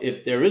off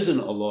if there isn't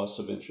a loss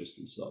of interest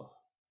in self?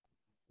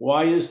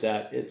 Why is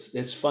that?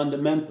 It's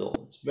fundamental.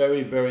 It's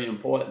very, very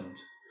important.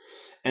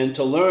 And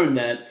to learn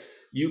that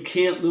you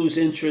can't lose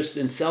interest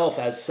in self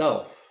as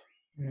self.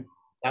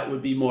 That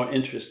would be more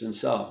interest in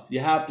self.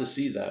 You have to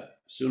see that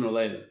sooner or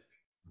later.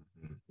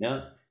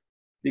 Yeah.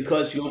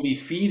 because you'll be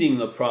feeding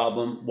the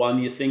problem while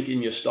you're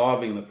thinking you're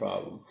starving the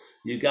problem.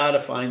 You got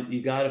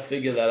to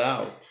figure that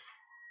out,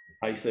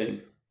 I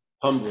think,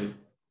 humbly,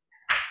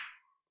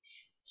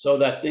 so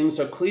that things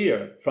are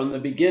clear from the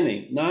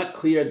beginning, not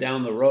clear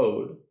down the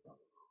road,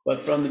 but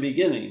from the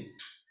beginning.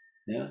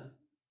 Yeah.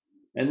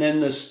 And then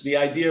the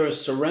idea of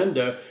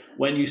surrender,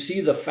 when you see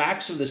the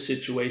facts of the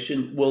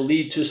situation, will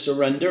lead to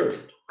surrender.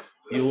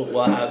 You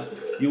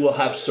will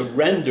have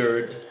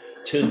surrendered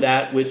to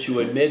that which you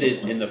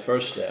admitted in the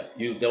first step.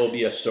 There will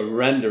be a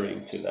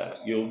surrendering to that.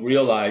 You'll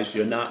realize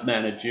you're not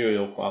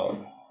managerial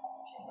quality.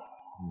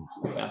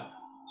 Yeah.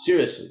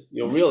 Seriously,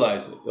 you'll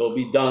realize it. It'll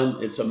be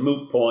done. It's a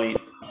moot point.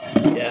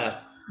 Yeah.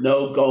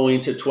 No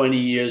going to 20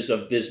 years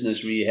of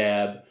business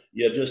rehab.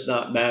 You're just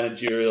not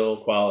managerial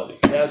quality.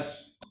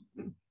 Yes.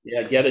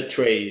 Yeah, get a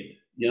trade.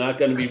 You're not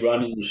going to be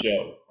running the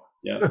show.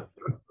 Yeah.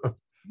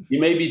 You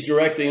may be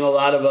directing a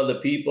lot of other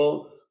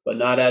people, but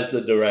not as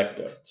the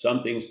director.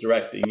 Something's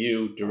directing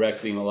you,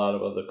 directing a lot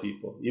of other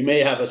people. You may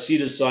have a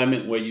seat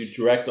assignment where you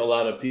direct a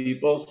lot of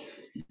people,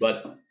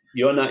 but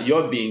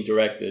you're being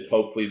directed,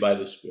 hopefully, by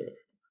the Spirit.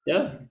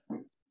 Yeah.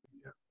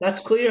 That's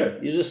clear.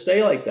 You just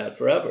stay like that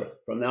forever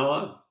from now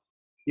on.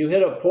 You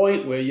hit a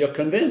point where you're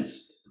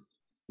convinced.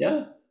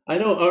 Yeah.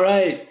 All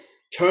right.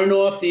 Turn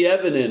off the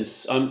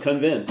evidence. I'm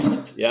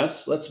convinced.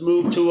 Yes. Let's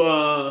move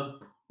to,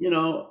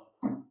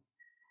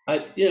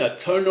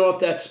 turn off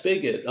that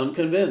spigot. I'm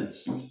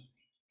convinced.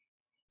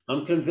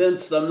 I'm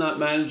convinced I'm not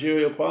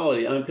managerial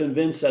quality. I'm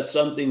convinced that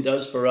something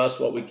does for us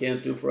what we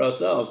can't do for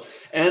ourselves.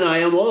 And I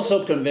am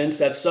also convinced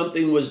that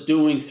something was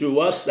doing through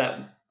us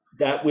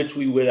that which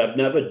we would have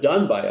never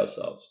done by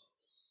ourselves.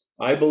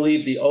 I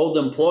believe the old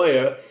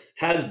employer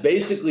has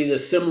basically the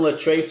similar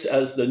traits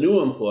as the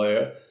new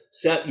employer,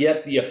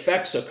 yet the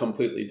effects are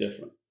completely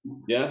different.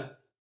 Yeah.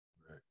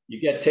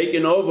 You get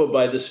taken over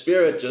by the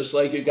Spirit just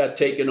like you got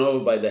taken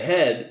over by the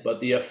head, but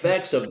the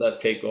effects of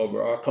that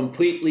takeover are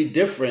completely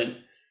different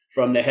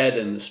from the head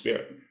and the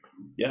Spirit.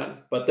 Yeah.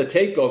 But the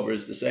takeover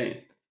is the same.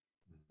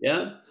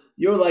 Yeah.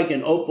 You're like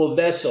an Opel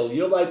Vessel.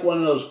 You're like one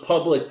of those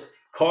public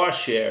car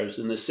shares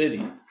in the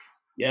city.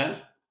 Yeah.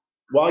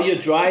 While you're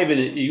driving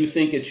it, you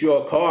think it's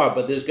your car,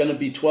 but there's going to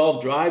be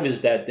 12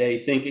 drivers that day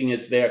thinking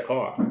it's their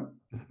car.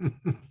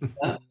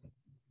 Yeah?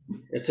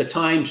 It's a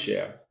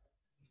timeshare.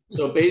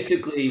 So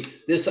basically,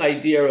 this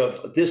idea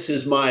of this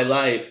is my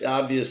life,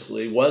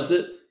 obviously, was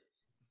it?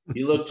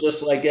 You look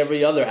just like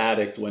every other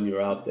addict when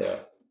you're out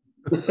there.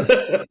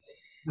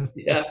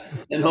 Yeah.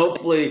 And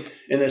hopefully,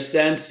 in a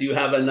sense, you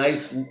have a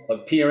nice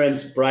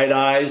appearance, bright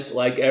eyes,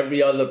 like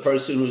every other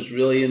person who's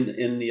really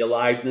in the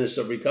aliveness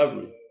of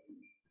recovery.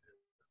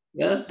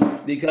 Yeah,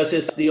 because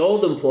it's the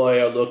old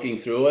employer looking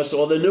through us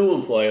or the new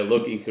employer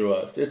looking through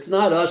us. It's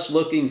not us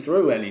looking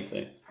through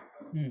anything.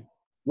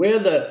 We're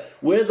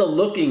the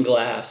looking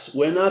glass.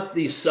 We're not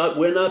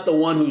the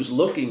one who's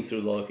looking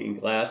through the looking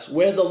glass.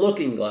 We're the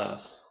looking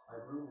glass.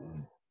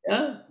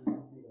 Yeah.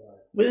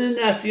 Didn't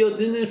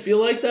it feel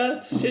like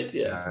that? Shit,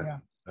 yeah.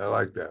 I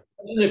like that.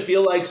 Didn't it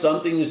feel like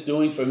something is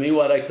doing for me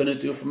what I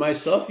couldn't do for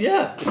myself?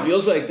 Yeah, it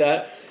feels like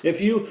that.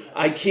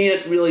 I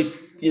can't really,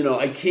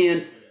 I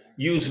can't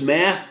use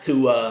math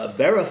to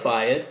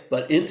verify it,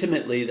 but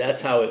intimately,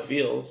 that's how it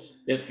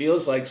feels. It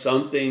feels like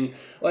something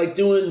like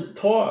doing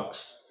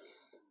talks.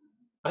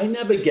 I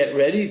never get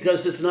ready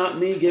because it's not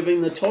me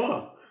giving the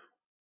talk.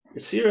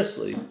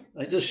 Seriously,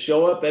 I just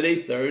show up at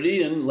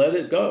 8:30 and let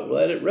it go,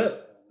 let it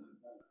rip.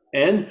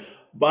 And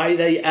by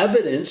the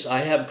evidence, I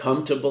have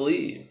come to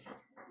believe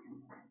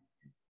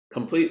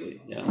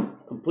completely,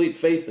 complete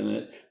faith in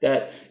it,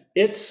 that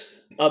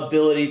its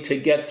ability to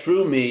get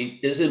through me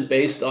isn't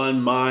based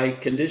on my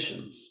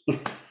conditions.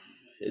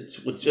 It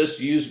would just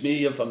use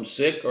me if I'm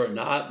sick or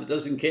not. It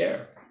doesn't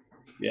care.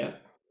 Yeah.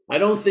 I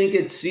don't think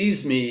it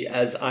sees me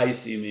as I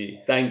see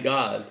me. Thank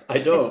God. I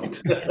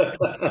don't.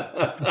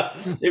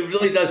 It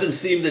really doesn't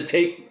seem to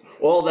take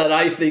all that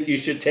I think you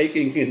should take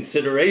in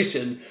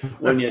consideration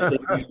when you're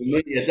thinking of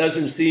me. It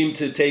doesn't seem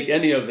to take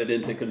any of it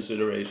into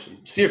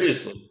consideration.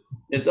 Seriously,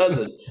 it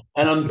doesn't.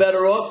 And I'm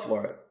better off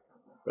for it,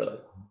 really.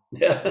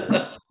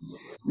 Yeah.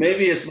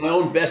 Maybe it's my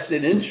own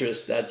vested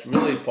interest that's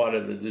really part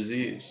of the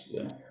disease.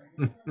 Yeah.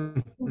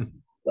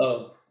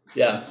 So,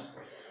 yes,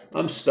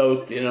 I'm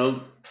stoked,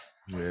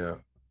 Yeah.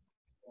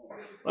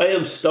 I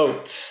am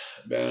stoked,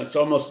 man. It's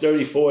almost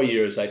 34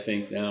 years, I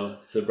think, now,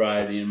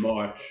 sobriety in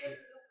March.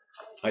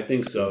 I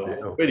think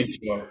so. Pretty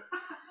sure.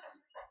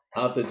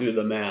 I'll have to do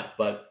the math,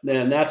 but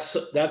man, it's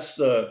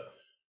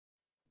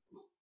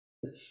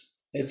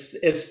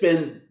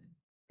been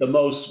the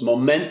most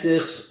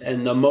momentous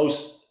and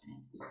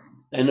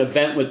an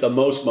event with the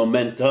most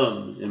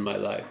momentum in my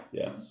life.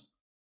 Yeah.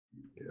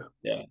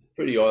 Yeah.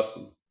 Pretty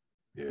awesome.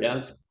 Yeah.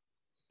 Yes.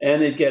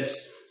 And it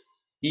gets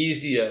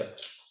easier.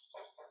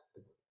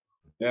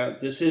 Yeah.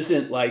 This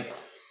isn't like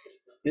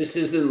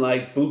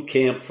boot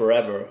camp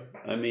forever.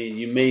 I mean,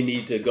 you may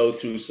need to go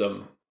through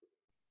some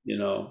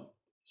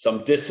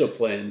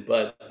discipline,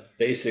 but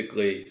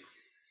basically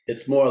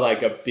it's more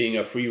like being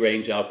a free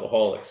range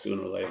alcoholic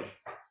sooner or later.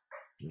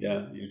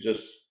 Yeah.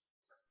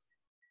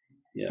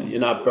 Yeah, you're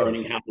not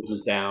burning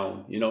houses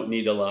down. You don't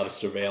need a lot of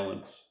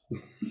surveillance.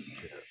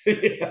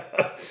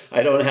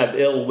 I don't have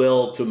ill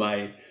will to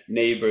my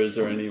neighbors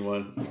or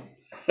anyone.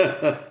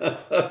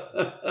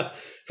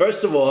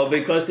 First of all,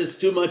 because it's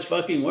too much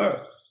fucking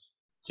work.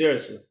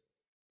 Seriously.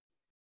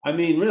 I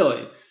mean,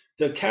 really,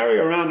 to carry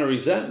around a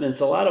resentment's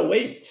a lot of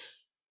weight.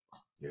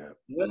 Yeah.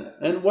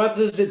 And what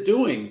is it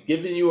doing?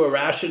 Giving you a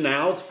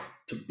rationale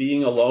to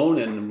being alone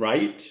and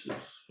right?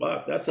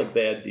 Fuck, that's a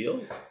bad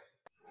deal.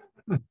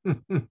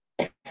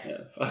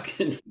 Yeah,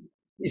 fucking.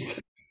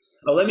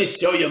 Oh, let me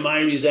show you my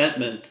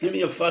resentment. Give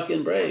me a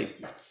fucking break.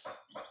 It's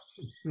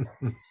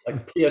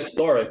like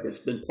prehistoric. It's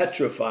been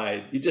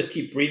petrified. You just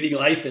keep breathing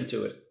life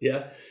into it.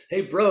 Yeah.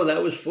 Hey, bro,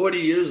 that was 40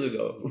 years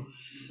ago.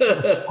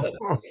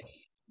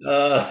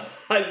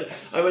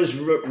 I was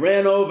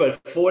ran over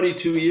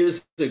 42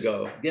 years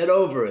ago. Get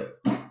over it.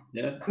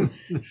 Yeah.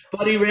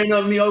 Buddy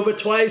ran me over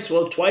twice.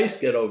 Well, twice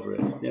get over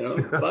it. You know,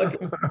 fuck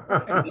it.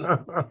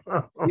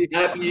 Be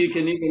happy you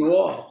can even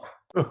walk.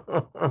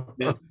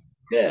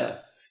 Yeah.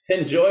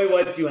 Enjoy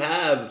what you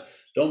have.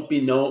 Don't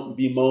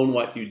bemoan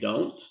what you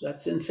don't.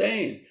 That's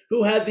insane.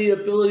 Who had the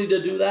ability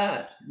to do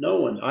that?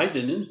 No one. I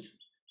didn't.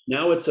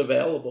 Now it's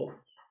available.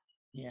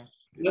 Yeah.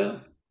 Yeah.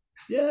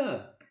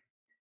 Yeah.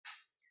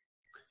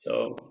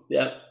 So,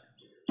 yeah.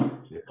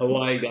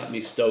 Hawaii got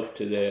me stoked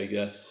today, I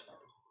guess.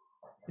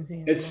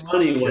 It's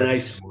funny when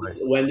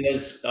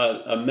there's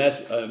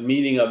a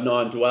meeting of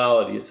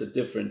non-duality, it's a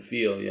different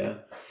feel, yeah.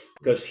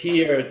 Because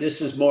here, this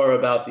is more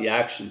about the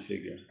action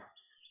figure,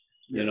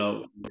 you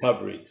know,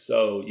 recovery.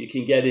 So you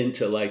can get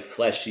into like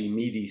fleshy,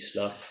 meaty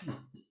stuff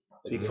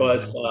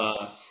because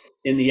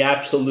in the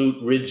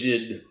absolute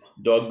rigid,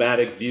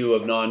 dogmatic view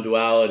of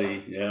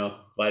non-duality, you know,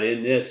 but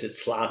in this,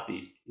 it's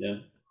sloppy, yeah.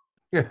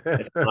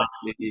 It's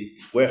sloppy.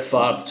 We're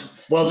fucked.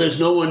 Well, there's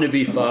no one to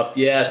be fucked.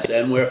 Yes,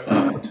 and we're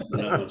fucked. You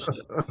know?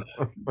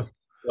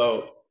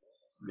 So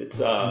it's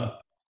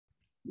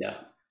yeah,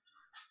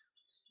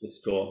 it's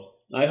cool.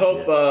 I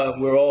hope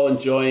we're all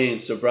enjoying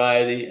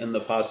sobriety and the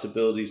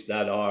possibilities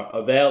that are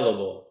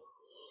available.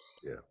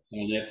 Yeah.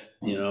 And if,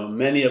 you know,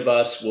 many of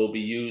us will be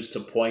used to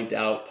point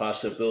out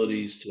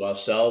possibilities to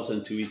ourselves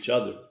and to each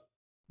other.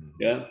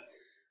 Yeah.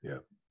 Yeah.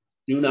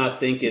 Do not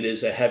think it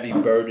is a heavy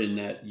burden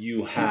that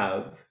you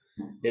have.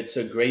 It's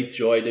a great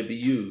joy to be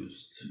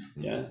used.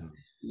 Yeah.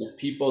 If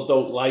people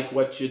don't like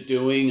what you're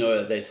doing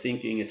or they're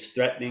thinking it's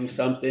threatening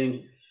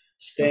something,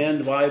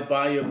 stand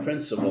by your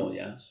principle.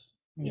 Yes.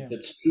 Yeah. If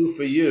it's true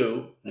for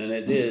you, and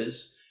it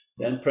is,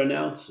 then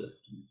pronounce it.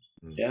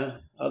 Yeah.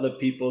 Other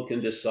people can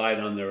decide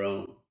on their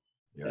own.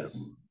 Yes.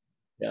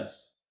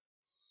 Yes.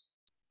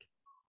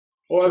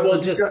 Or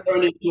we'll just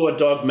turn into a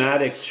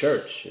dogmatic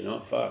church, you know,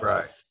 fuck.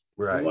 Right.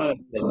 Right.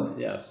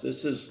 Yes.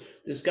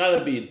 There's got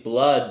to be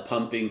blood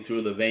pumping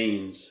through the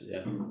veins.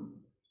 Yeah.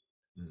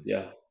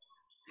 Yeah.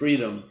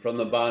 Freedom from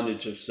the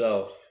bondage of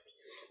self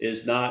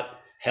is not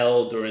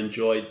held or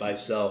enjoyed by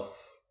self.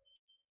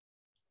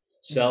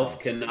 Self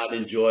cannot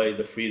enjoy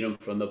the freedom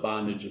from the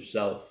bondage of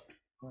self.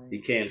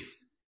 He can't.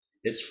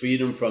 It's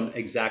freedom from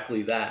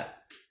exactly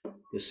that.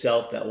 The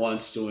self that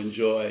wants to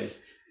enjoy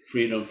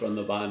freedom from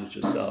the bondage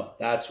of self.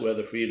 That's where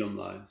the freedom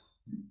lies.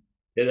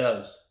 It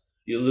does.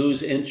 You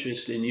lose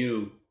interest in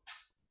you,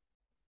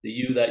 the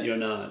you that you're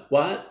not.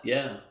 What?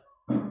 Yeah,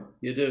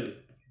 you do.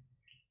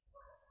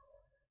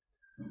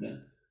 Yeah.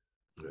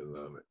 I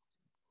love it.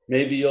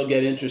 Maybe you'll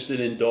get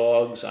interested in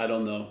dogs. I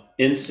don't know.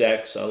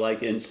 Insects. I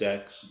like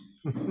insects.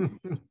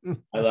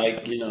 I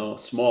like, you know,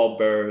 small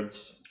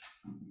birds.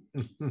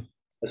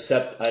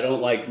 Except I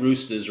don't like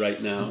roosters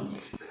right now.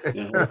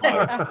 You know,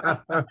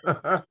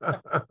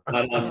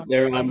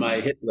 they're on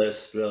my hit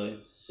list, really.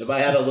 If I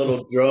had a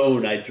little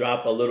drone, I'd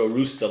drop a little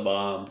rooster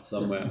bomb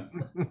somewhere.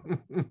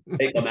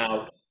 Take them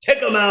out. Take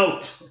them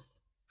out!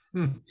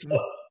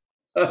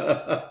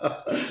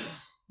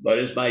 But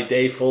is my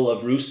day full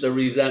of rooster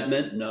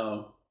resentment?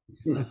 No.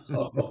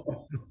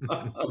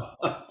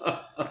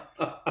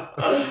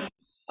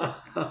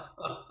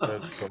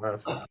 That's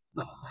classic.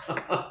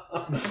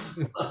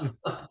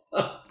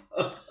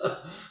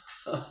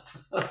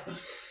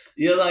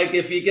 You're like,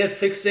 if you get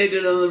fixated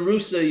on the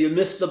rooster, you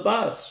miss the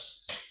bus.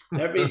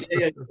 Every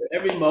day,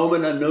 every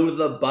moment, a new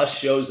the bus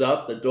shows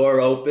up, the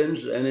door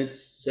opens, and it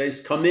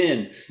says, "Come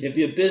in." If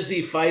you're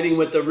busy fighting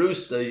with the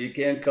rooster, you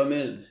can't come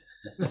in.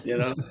 You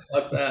know,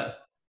 fuck that.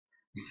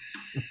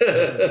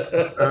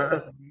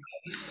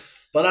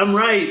 But I'm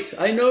right.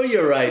 I know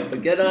you're right,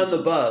 but get on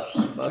the bus.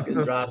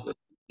 Fucking drop it.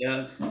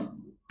 Yes.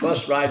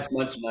 Bus ride's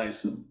much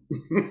nicer.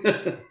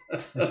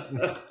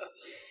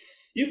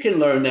 You can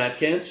learn that,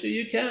 can't you?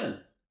 You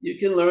can. You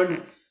can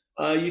learn,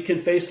 you can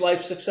face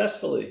life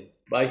successfully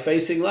by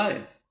facing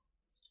life.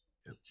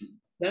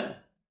 Yeah.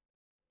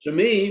 To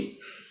me,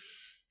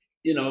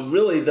 you know,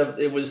 really,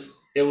 it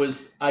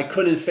was, I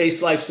couldn't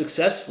face life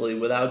successfully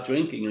without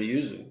drinking or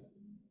using.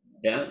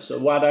 Yeah. So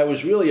what I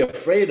was really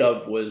afraid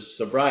of was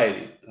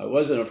sobriety. I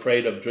wasn't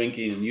afraid of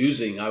drinking and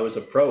using. I was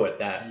a pro at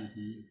that.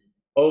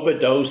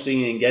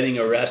 Overdosing and getting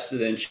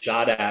arrested and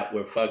shot at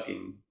were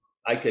fucking,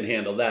 I could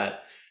handle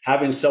that.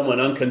 having someone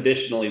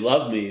unconditionally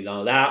love me,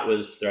 now that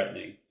was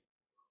threatening.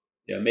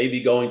 Yeah,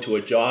 maybe going to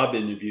a job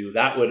interview,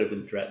 that would have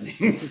been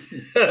threatening.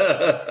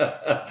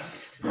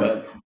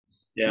 But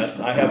yes,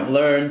 I have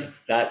learned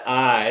that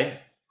I,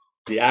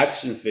 the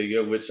action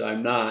figure, which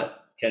I'm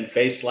not, can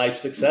face life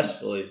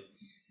successfully.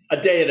 A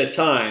day at a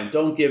time.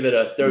 Don't give it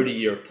a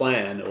 30-year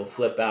plan, it will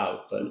flip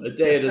out. But a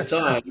day at a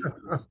time,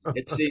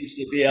 it seems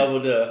to be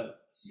able to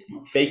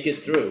fake it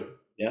through.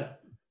 Yeah?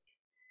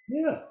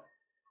 Yeah.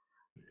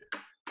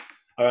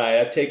 All right,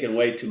 I've taken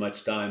way too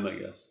much time, I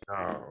guess.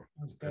 Oh,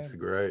 that's good.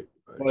 great.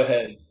 Go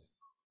ahead.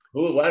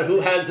 Who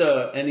has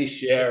any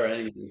share,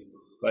 any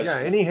question? Yeah,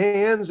 any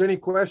hands, any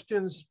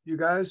questions, you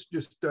guys?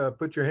 Just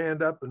put your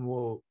hand up and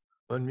we'll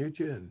unmute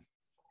you. And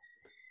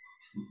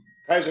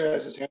Kaiser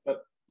has his hand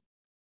up.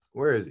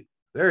 where is he?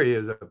 There he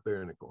is up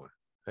there in the corner.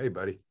 Hey,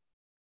 buddy.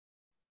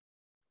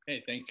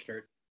 Hey, thanks,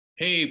 Kurt.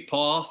 Hey,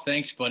 Paul.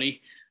 Thanks,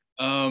 buddy.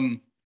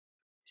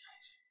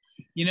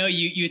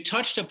 You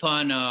touched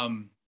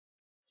upon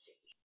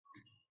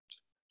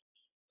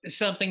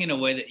something in a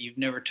way that you've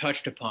never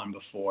touched upon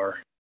before,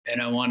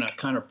 and I want to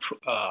kind of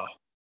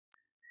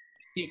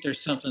see if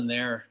there's something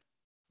there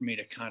for me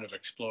to kind of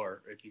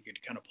explore. If you could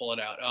kind of pull it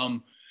out.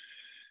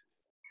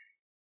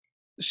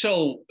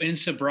 So in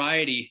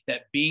sobriety,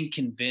 that being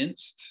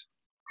convinced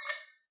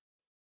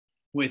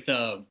with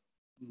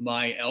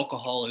my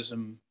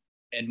alcoholism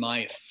and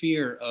my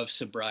fear of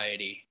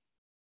sobriety,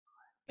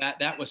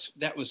 that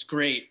was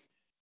great.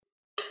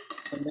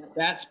 And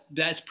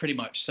that's pretty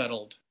much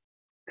settled.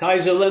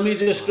 Kaiser, let me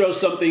just throw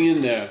something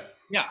in there.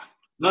 Yeah.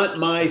 Not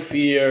my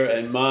fear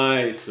and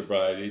my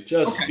sobriety,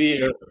 just Okay.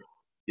 fear.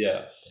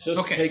 Yes.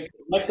 Just Okay.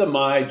 let the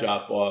my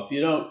drop off.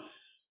 You're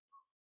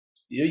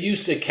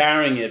used to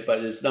carrying it,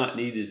 but it's not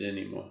needed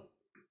anymore.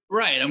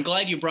 Right. I'm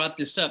glad you brought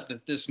this up,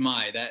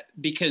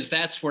 because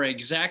that's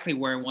exactly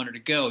where I wanted to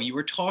go. You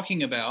were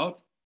talking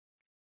about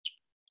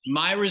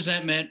my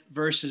resentment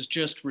versus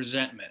just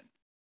resentment.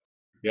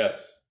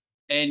 Yes.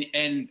 And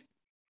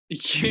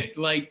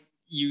like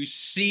you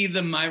see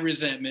my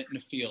resentment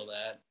and feel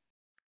that.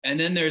 And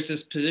then there's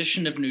this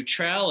position of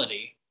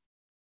neutrality.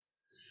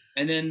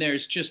 And then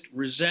there's just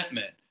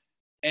resentment.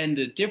 And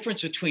the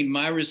difference between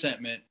my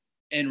resentment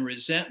and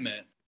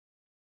resentment,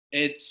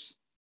 it's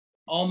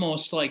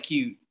almost like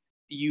you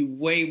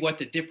weigh what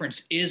the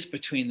difference is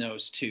between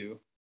those two.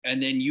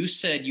 And then you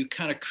said you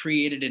kind of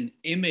created an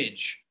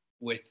image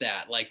with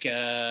that, like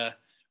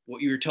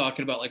what you were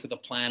talking about, like with the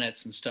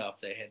planets and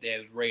stuff. They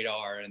have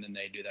radar, and then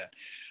they do that.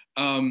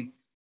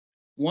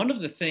 One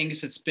of the things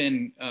that's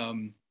been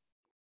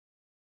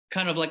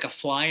kind of like a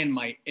fly in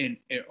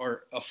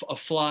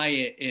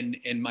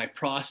my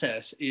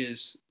process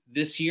is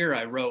this year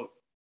I wrote,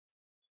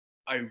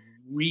 I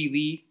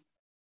really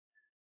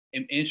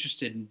am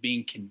interested in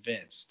being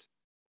convinced.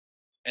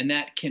 And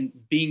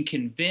being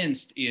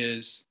convinced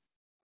is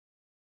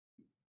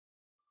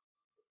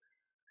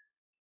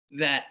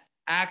that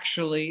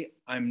actually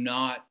I'm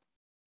not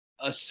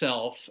a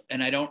self,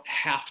 and I don't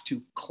have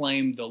to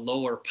claim the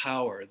lower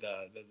power,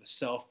 the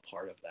self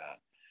part of that.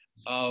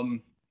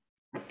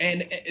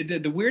 And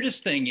the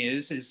weirdest thing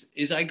is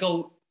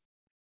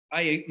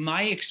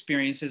my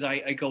experience is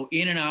I go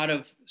in and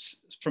out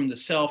from the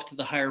self to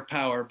the higher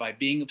power. By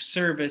being of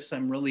service,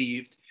 I'm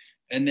relieved,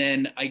 and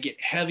then I get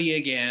heavy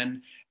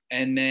again,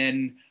 and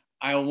then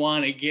I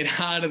want to get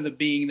out of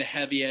being the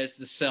heavy as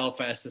the self,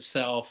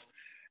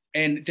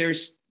 and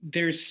there's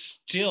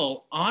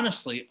still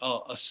honestly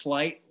a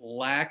slight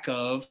lack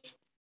of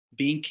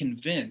being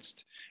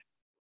convinced.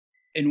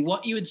 And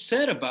what you had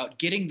said about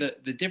getting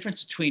the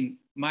difference between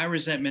my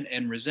resentment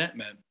and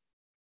resentment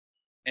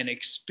and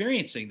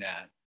experiencing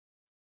that,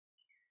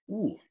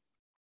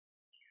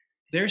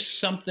 there's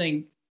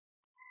something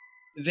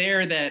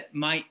there that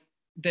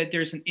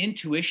there's an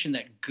intuition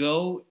that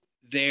go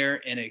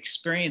there and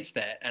experience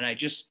that. And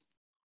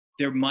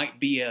there might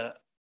be a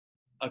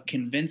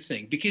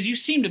convincing, because you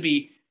seem to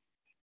be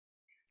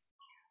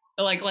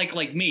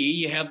like me,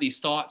 you have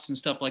these thoughts and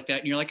stuff like that.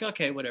 And you're like,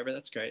 okay, whatever,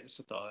 that's great. It's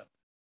a thought.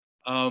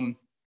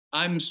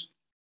 I'm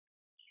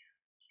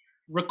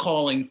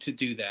recalling to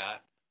do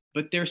that,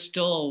 but there's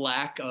still a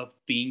lack of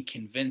being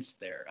convinced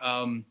there.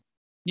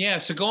 Yeah,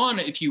 so go on,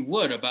 if you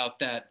would, about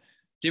that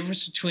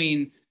difference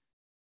between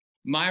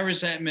my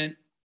resentment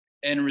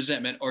and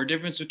resentment, or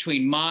difference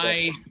between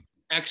my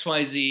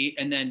XYZ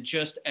and then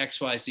just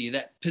XYZ.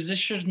 That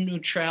position of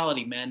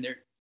neutrality, man,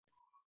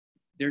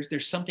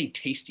 there's something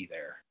tasty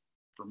there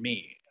for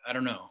me. I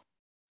don't know.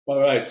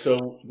 All right,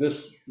 so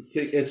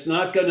it's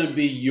not going to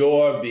be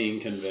your being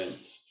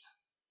convinced.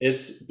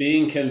 It's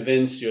being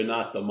convinced you're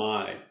not the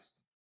my.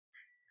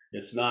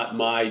 It's not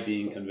my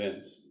being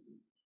convinced.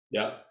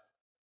 Yeah?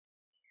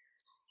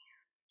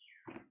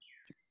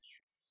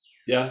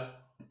 Yeah?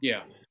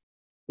 Yeah.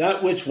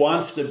 That which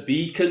wants to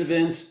be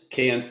convinced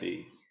can't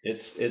be.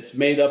 It's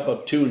made up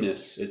of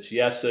two-ness. It's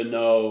yes or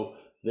no,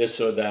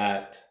 this or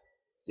that.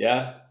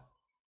 Yeah?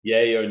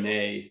 Yay or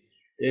nay.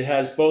 It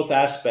has both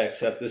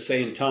aspects at the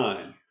same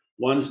time.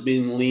 One's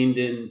being leaned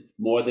in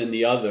more than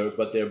the other,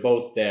 but they're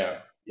both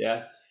there.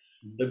 Yeah?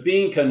 The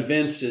being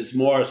convinced is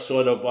more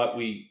sort of what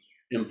we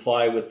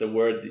imply with the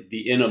word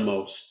the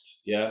innermost.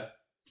 Yeah.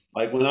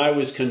 Like when I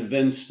was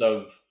convinced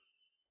of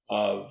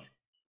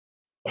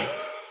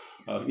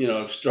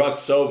struck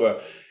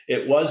sober,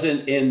 it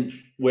wasn't in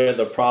where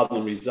the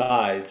problem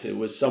resides. It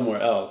was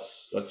somewhere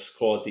else. Let's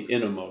call it the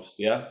innermost.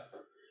 Yeah.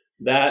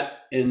 That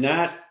in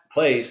that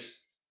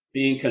place,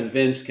 being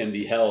convinced can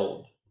be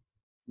held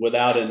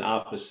without an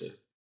opposite.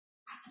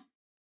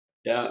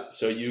 Yeah.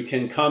 So you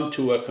can come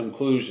to a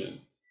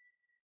conclusion,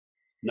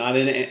 not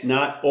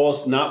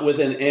with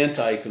an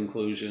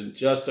anti-conclusion,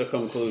 just a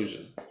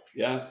conclusion.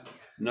 Yeah.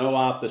 No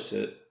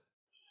opposite.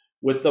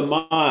 With the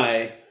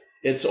my,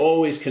 it's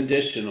always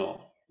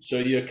conditional. So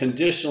you're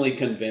conditionally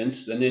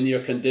convinced, and then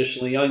you're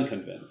conditionally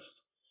unconvinced.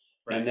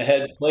 Right. And the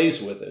head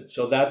plays with it.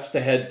 So that's the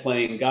head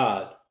playing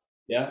God.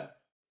 Yeah.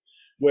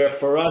 Where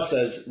for us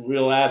as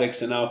real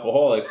addicts and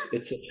alcoholics,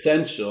 it's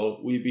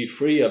essential we be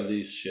free of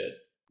these shit,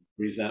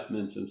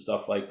 resentments and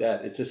stuff like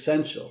that. It's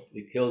essential.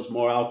 It kills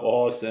more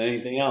alcoholics than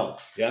anything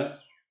else. Yes.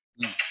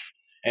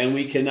 And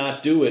we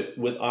cannot do it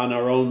on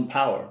our own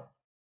power.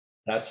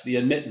 That's the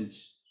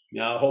admittance.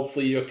 Now,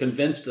 hopefully you're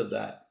convinced of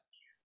that.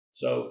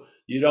 So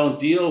you don't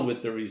deal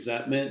with the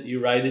resentment, you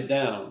write it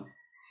down.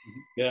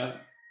 Yeah.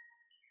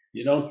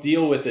 You don't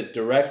deal with it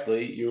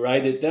directly, you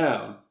write it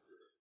down.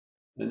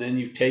 And then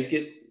you take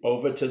it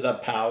over to the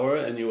power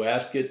and you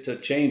ask it to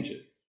change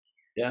it.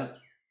 Yeah.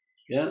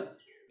 Yeah.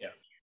 Yeah.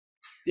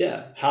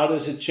 Yeah. How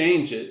does it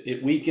change it?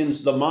 It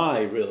weakens the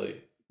my,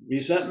 really.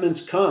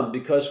 Resentments come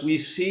because we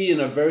see in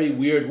a very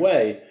weird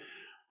way.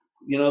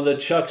 You know, the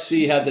Chuck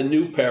C had the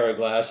new pair of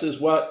glasses.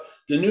 What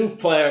the new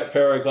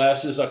pair of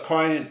glasses are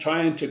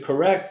trying to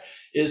correct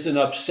is an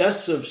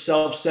obsessive,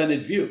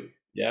 self-centered view.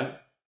 Yeah.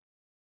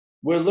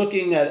 We're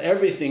looking at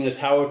everything as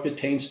how it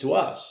pertains to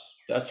us.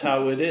 That's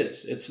how it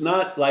is. It's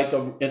not like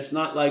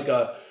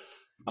a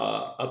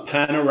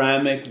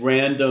panoramic,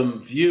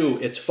 random view.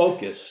 It's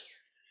focused.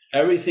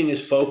 Everything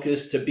is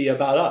focused to be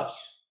about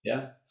us.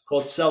 Yeah. It's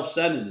called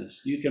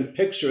self-centeredness. You can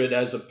picture it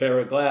as a pair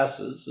of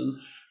glasses, and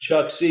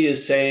Chuck C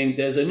is saying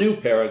there's a new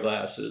pair of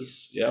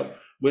glasses. Yeah.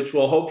 Which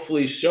will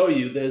hopefully show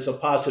you there's a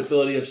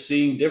possibility of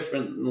seeing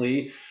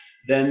differently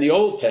than the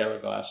old pair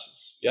of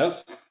glasses.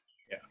 Yes?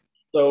 Yeah.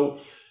 So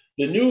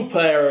the new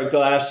pair of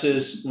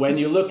glasses, when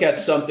you look at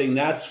something,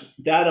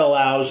 that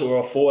allows or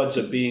affords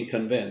of being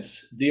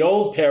convinced. The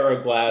old pair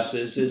of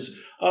glasses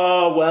is,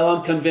 oh, well,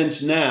 I'm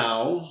convinced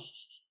now.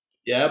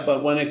 Yeah,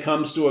 but when it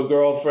comes to a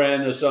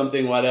girlfriend or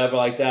something, whatever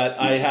like that,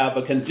 I have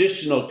a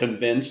conditional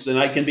convinced, and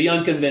I can be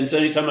unconvinced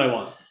anytime I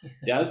want.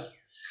 Yes?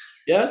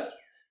 Yes?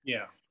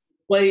 Yeah.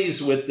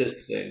 Plays with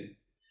this thing.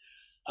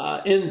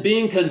 In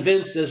being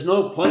convinced, there's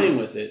no playing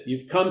with it.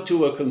 You've come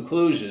to a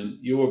conclusion,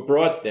 you were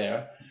brought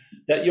there,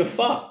 that you're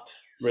fucked,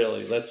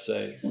 really, let's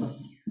say.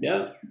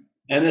 Yeah.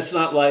 And it's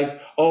not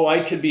like, oh,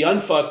 I could be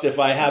unfucked if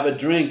I have a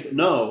drink.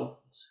 No,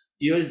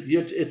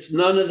 it's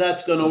none of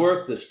that's going to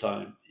work this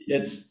time.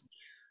 It's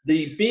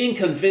the being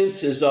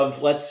convinced is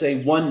of, let's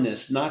say,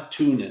 oneness, not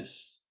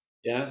two-ness.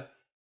 Yeah.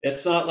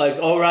 It's not like,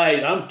 all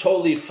right, I'm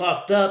totally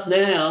fucked up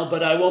now,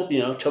 but I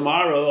won't,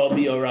 tomorrow I'll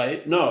be all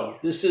right. No,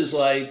 this is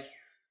like,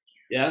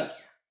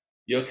 yes,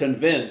 you're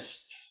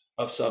convinced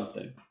of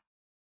something.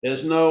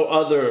 There's no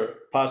other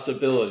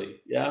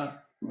possibility. Yeah.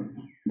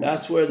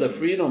 That's where the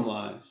freedom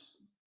lies.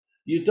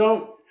 You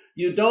don't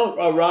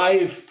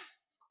arrive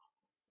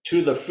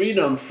to the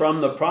freedom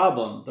from the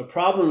problem. The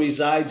problem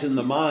resides in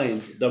the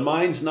mind. The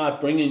mind's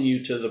not bringing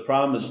you to the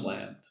promised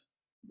land.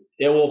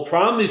 It will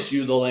promise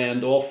you the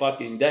land all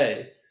fucking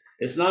day.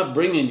 It's not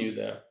bringing you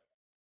there.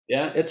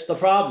 Yeah, it's the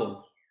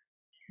problem.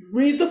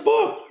 Read the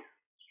book.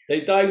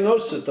 They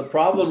diagnose it. The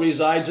problem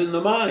resides in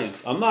the mind.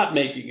 I'm not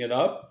making it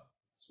up.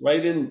 It's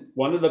right in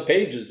one of the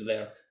pages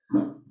there.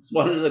 It's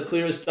one of the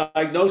clearest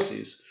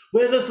diagnoses.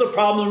 Where does the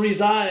problem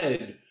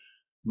reside?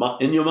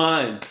 In your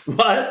mind.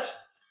 What?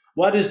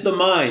 What is the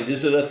mind?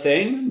 Is it a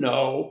thing?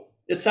 No.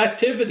 It's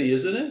activity,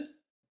 isn't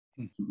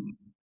it?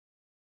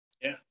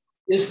 Yeah.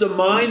 Is the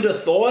mind a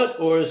thought,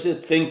 or is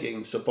it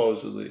thinking,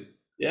 supposedly?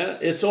 Yeah,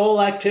 it's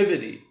all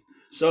activity.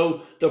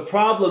 So the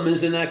problem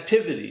is an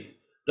activity.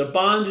 The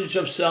bondage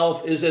of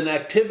self is an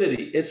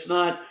activity. It's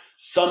not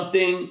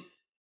something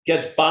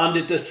gets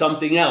bonded to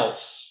something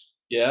else.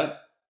 Yeah,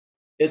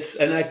 it's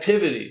an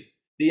activity.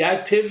 The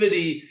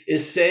activity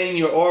is saying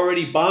you're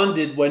already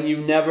bonded when you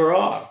never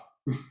are.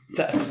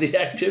 That's the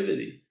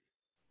activity.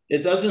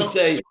 It doesn't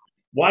say,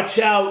 watch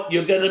out,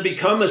 you're going to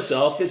become a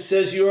self. It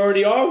says you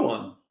already are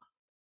one.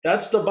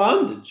 That's the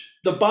bondage.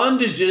 The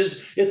bondage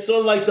is, it's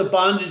sort of like the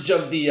bondage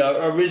of the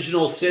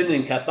original sin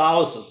in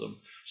Catholicism.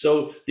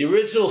 So the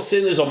original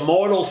sin is a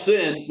mortal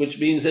sin, which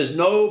means there's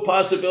no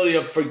possibility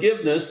of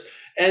forgiveness.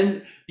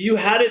 And you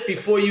had it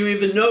before you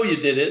even know you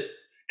did it.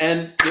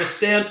 And you're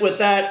stamped with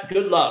that.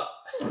 Good luck.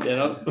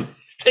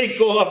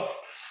 Take off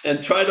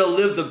and try to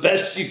live the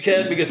best you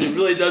can, because it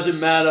really doesn't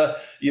matter.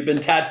 You've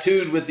been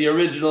tattooed with the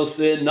original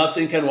sin.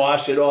 Nothing can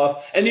wash it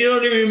off. And you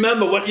don't even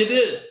remember what you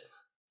did.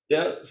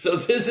 Yeah. So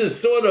this is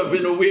sort of,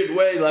 in a weird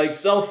way, like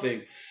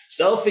selfing.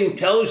 Selfing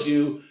tells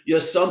you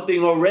you're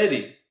something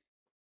already.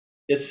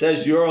 It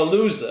says you're a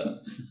loser.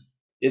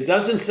 It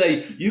doesn't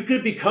say you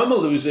could become a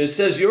loser. It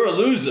says you're a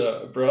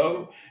loser,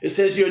 bro. It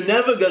says you're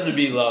never going to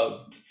be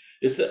loved.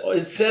 It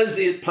says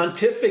it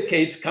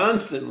pontificates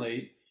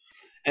constantly,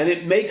 and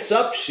it makes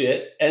up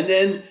shit, and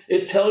then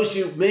it tells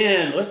you,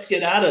 man, let's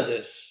get out of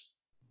this.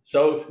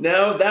 So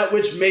now that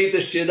which made the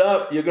shit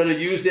up, you're going to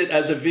use it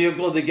as a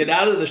vehicle to get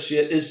out of the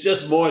shit, is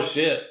just more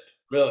shit,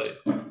 really.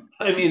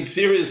 I mean,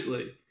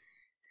 seriously.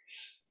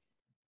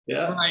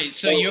 Yeah. Right.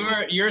 So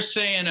you're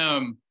saying,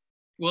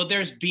 well,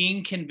 there's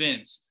being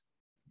convinced.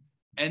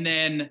 And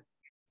then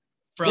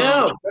from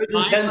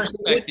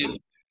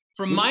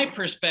my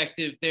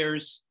perspective,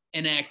 there's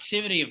an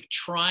activity of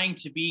trying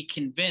to be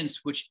convinced,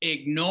 which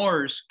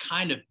ignores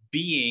kind of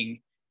being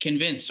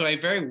convinced. So I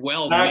very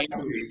well may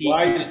be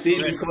why you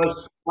see,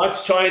 because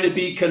what's trying to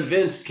be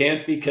convinced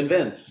can't be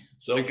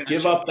convinced. So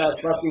give up that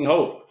fucking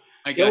hope.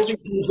 You'll be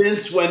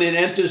convinced when it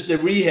enters the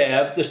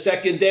rehab. The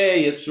second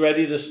day, it's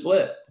ready to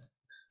split.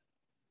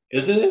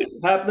 Isn't it?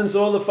 It happens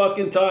all the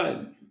fucking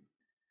time.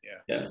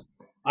 Yeah.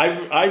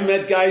 I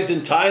met guys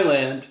in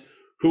Thailand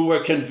who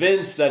were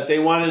convinced that they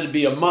wanted to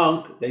be a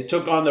monk. They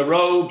took on the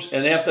robes,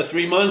 and after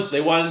 3 months,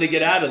 they wanted to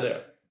get out of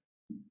there.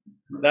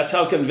 That's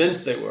how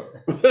convinced they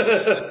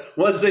were.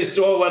 Once they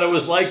saw what it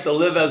was like to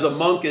live as a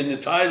monk in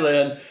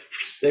Thailand,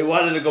 they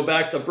wanted to go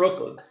back to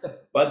Brooklyn.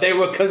 But they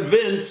were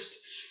convinced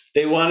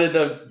they wanted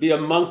to be a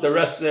monk the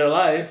rest of their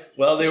life.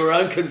 Well, they were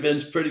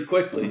unconvinced pretty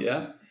quickly,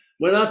 yeah?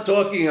 We're not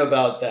talking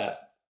about that.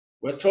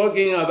 We're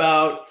talking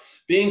about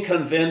being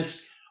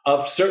convinced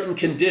of certain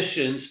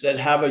conditions that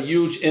have a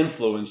huge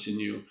influence in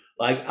you,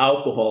 like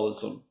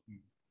alcoholism.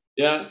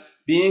 Yeah,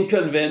 being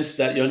convinced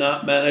that you're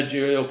not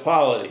managerial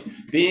quality,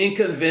 being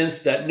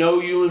convinced that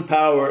no human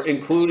power,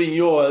 including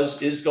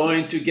yours, is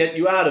going to get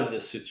you out of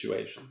this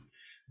situation.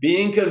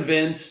 Being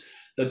convinced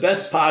the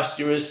best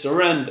posture is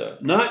surrender,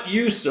 not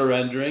you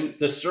surrendering,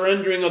 the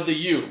surrendering of the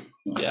you.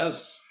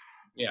 Yes.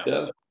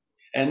 Yeah.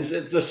 And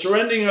the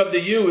surrendering of the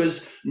you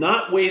is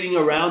not waiting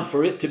around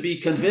for it to be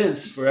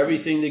convinced, for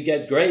everything to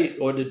get great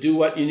or to do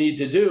what you need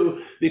to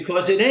do,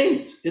 because it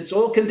ain't. It's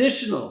all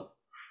conditional.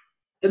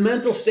 The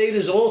mental state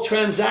is all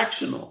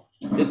transactional.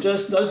 It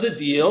just does a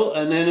deal,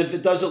 and then if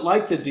it doesn't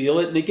like the deal,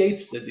 it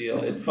negates the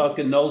deal. It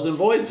fucking nulls and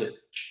voids it.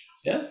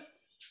 Yeah?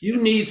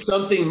 You need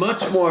something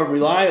much more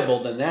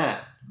reliable than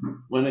that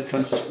when it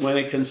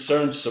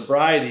concerns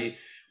sobriety.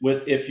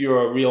 With if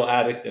you're a real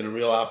addict and a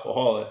real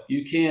alcoholic,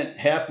 you can't,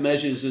 half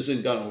measures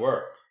isn't going to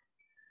work.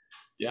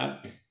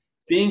 Yeah.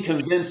 Being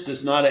convinced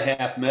is not a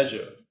half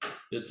measure.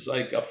 It's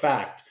like a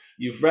fact.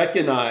 You've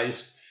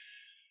recognized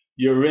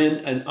you're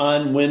in an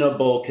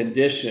unwinnable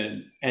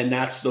condition, and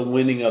that's the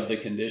winning of the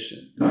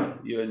condition.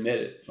 You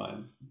admit it,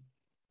 fine.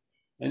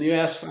 And you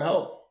ask for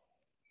help.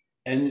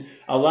 And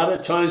a lot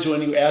of times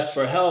when you ask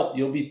for help,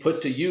 you'll be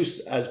put to use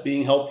as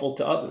being helpful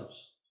to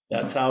others.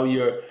 That's how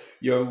your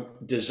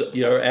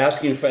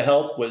asking for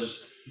help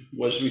was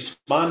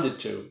responded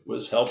to,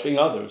 was helping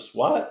others.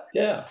 What?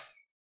 Yeah.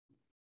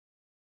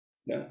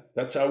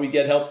 That's how we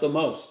get help the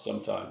most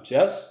sometimes.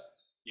 Yes?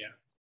 Yeah.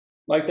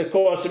 Like the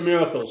Course in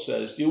Miracles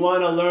says, do you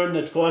want to learn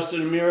the Course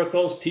in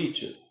Miracles?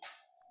 Teach it.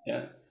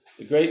 Yeah.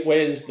 The great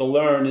way to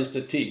learn is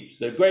to teach.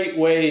 The great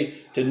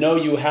way to know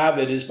you have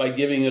it is by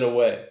giving it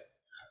away.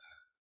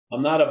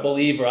 I'm not a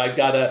believer. I've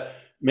got to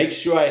make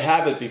sure I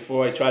have it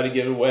before I try to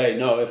give it away.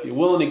 No, if you're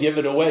willing to give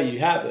it away, you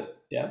have it.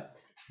 Yeah.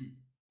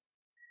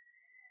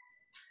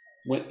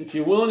 If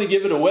you're willing to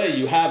give it away,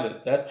 you have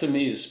it. That to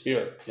me is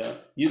spirit. Yeah.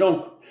 You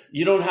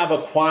don't have a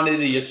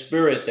quantity of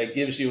spirit that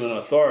gives you an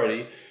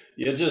authority.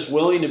 You're just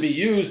willing to be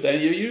used,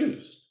 and you're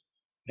used.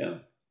 Yeah.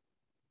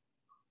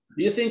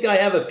 Do you think I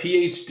have a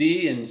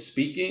PhD in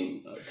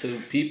speaking to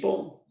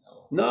people?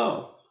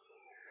 No.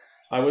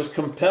 I was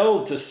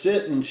compelled to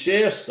sit and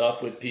share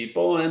stuff with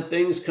people, and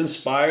things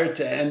conspired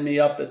to end me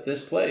up at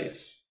this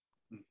place.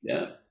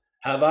 Yeah.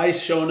 Have I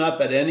shown up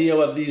at any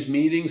of these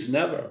meetings?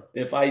 Never.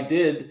 If I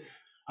did,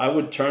 I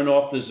would turn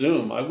off the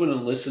Zoom. I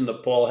wouldn't listen to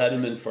Paul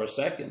Hederman for a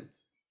second.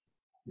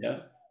 Yeah.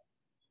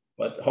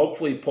 But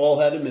hopefully Paul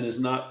Hederman is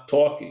not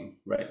talking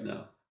right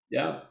now.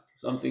 Yeah.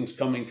 Something's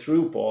coming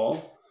through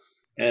Paul,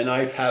 and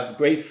I have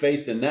great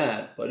faith in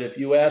that. But if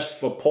you asked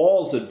for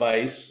Paul's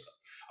advice,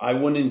 I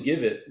wouldn't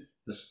give it.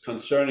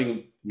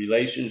 Concerning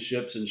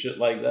relationships and shit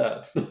like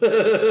that.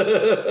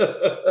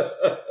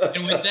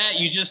 And with that,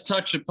 you just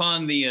touch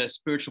upon the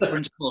spiritual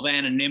principle of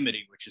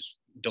anonymity, which is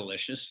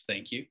delicious.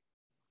 Thank you.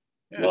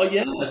 Yeah. Well,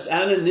 yes,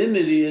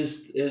 anonymity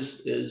is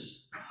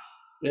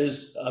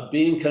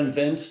being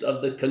convinced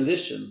of the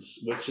conditions,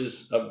 which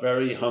is a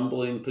very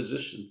humbling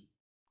position.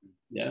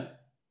 Yeah,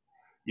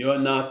 you are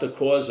not the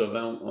cause of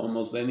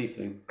almost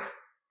anything.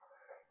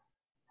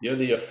 You're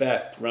the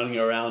effect, running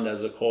around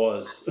as a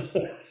cause.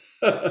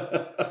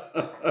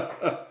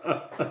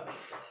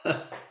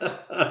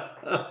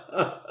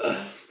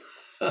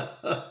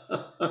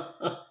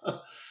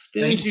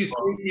 Didn't you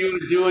think you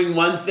were doing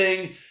one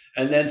thing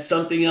and then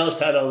something else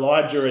had a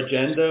larger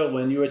agenda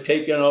when you were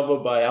taken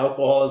over by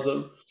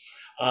alcoholism?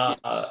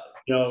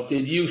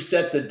 Did you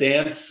set the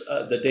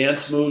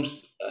dance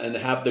moves and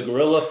have the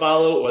gorilla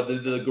follow, or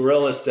did the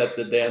gorilla set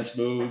the dance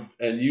move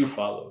and you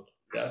followed?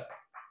 Yeah.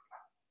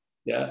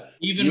 Yeah.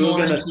 Even You were more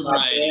going to into stop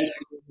variety.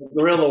 dancing. The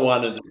gorilla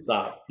wanted to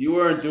stop. You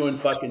weren't doing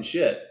fucking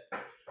shit.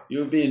 You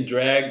were being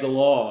dragged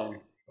along,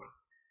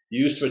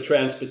 used for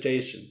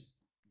transportation.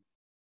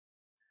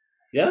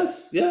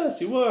 Yes,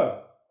 you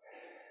were.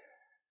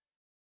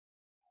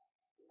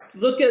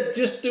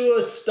 Just do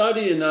a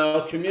study in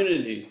our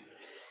community.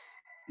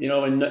 You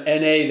know, in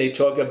NA, they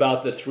talk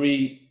about the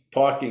 3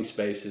 parking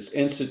spaces: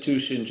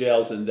 institution,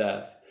 jails, and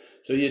death.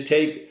 So you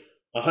take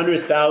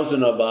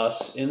 100,000 of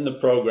us in the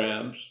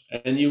programs,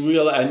 and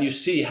you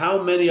see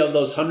how many of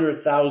those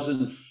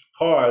 100,000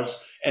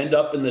 cars end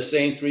up in the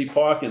same 3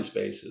 parking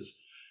spaces,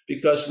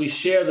 because we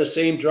share the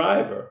same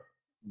driver,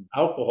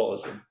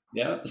 alcoholism.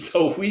 Yeah,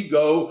 so we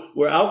go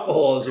where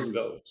alcoholism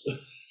goes.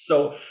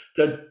 So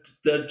the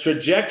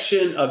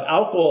trajectory of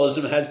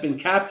alcoholism has been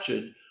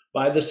captured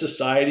by the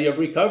Society of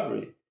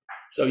Recovery.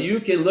 So you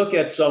can look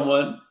at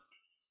someone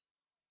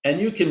and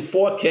you can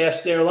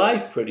forecast their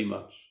life pretty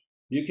much.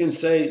 You can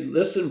say,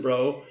 listen,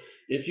 bro,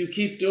 if you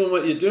keep doing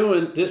what you're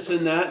doing, this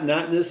and that, and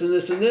that, and this, and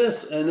this, and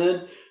this, and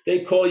then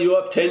they call you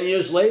up 10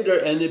 years later,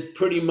 and it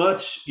pretty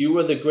much, you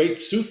were the great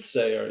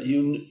soothsayer.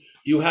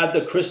 You had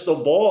the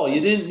crystal ball.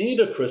 You didn't need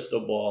a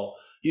crystal ball.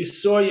 You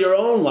saw your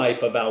own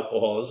life of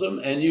alcoholism,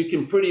 and you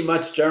can pretty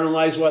much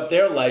generalize what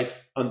their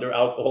life under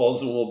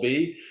alcoholism will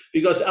be,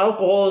 because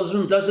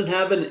alcoholism doesn't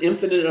have an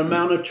infinite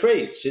amount of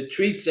traits. It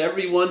treats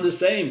everyone the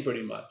same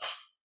pretty much.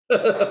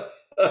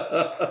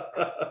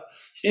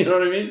 You know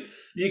what I mean?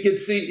 You can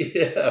see,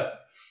 yeah.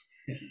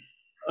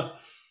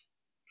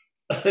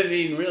 I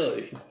mean,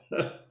 really.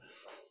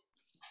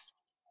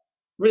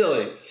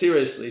 Really,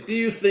 seriously, do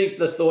you think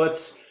the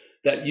thoughts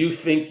that you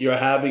think you're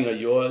having are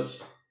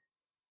yours?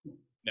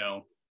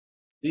 No.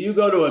 Do you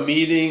go to a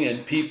meeting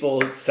and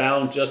people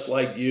sound just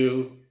like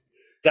you?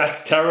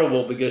 That's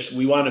terrible, because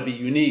we want to be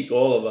unique,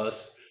 all of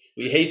us.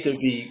 We hate to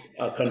be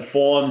a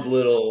conformed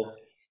little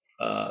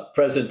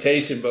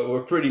presentation, but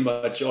we're pretty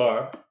much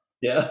are.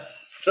 Yeah.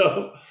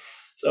 So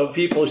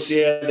people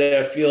share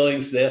their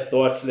feelings, their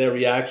thoughts, their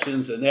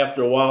reactions, and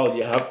after a while,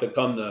 you have to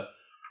come to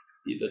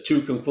the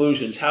 2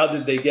 conclusions. How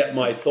did they get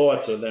my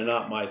thoughts, or they're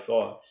not my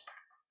thoughts?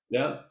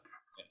 Yeah.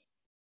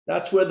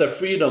 That's where the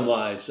freedom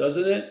lies,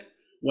 doesn't it?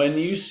 When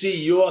you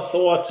see your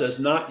thoughts as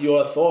not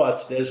your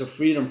thoughts, there's a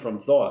freedom from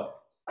thought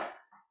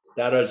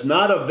that is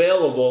not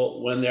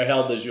available when they're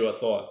held as your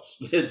thoughts.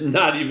 It's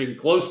not even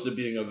close to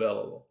being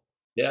available.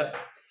 Yeah.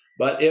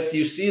 But if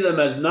you see them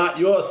as not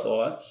your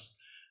thoughts,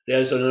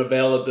 there's an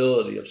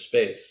availability of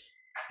space.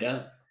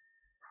 Yeah.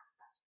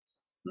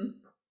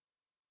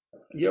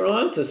 You're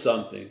onto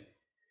something.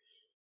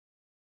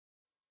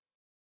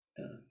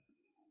 Yeah.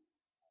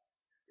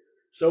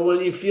 So when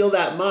you feel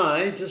that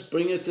my, just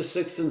bring it to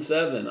 6 and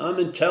 7. I'm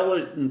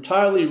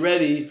entirely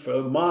ready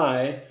for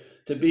my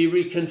to be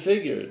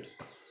reconfigured.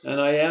 And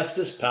I ask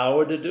this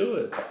power to do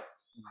it.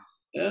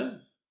 Yeah.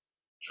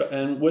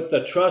 And with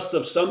the trust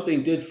of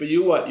something did for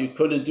you what you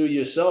couldn't do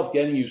yourself,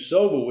 getting you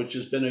sober, which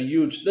has been a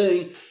huge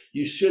thing,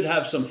 you should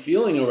have some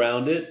feeling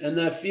around it. And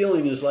that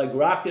feeling is like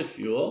rocket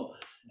fuel.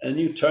 And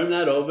you turn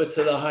that over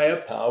to the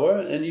higher power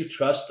and you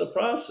trust the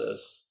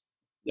process.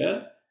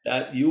 Yeah.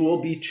 That you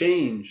will be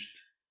changed.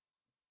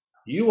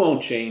 You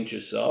won't change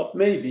yourself,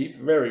 maybe,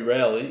 very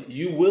rarely.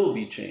 You will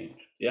be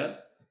changed. Yeah.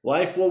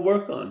 Life will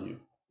work on you.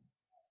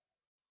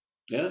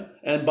 Yeah.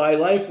 And by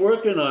life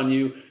working on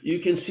you, you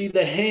can see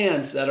the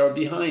hands that are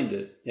behind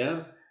it.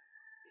 Yeah.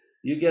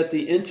 You get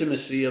the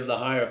intimacy of the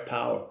higher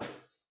power.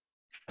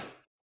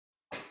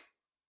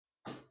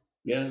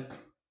 Yeah.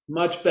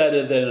 Much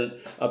better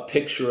than a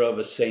picture of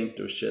a saint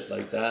or shit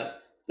like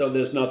that. Though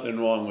there's nothing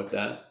wrong with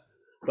that.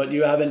 But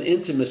you have an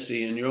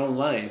intimacy in your own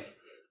life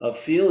of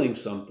feeling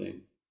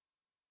something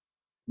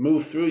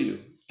move through you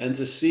and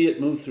to see it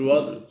move through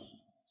others.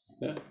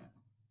 Yeah.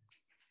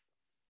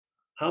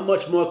 How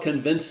much more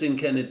convincing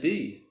can it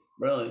be,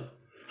 really?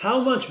 How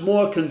much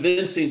more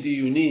convincing do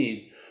you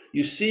need?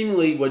 You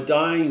seemingly were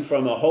dying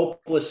from a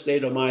hopeless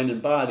state of mind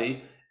and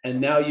body, and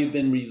now you've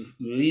been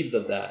relieved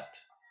of that.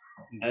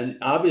 And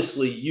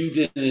obviously you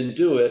didn't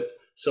do it,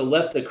 so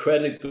let the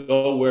credit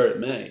go where it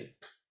may.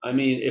 I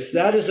mean, if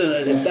that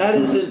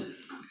isn't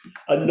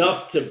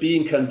enough to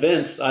being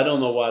convinced, I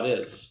don't know what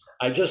is.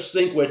 I just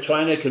think we're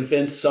trying to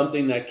convince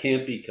something that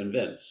can't be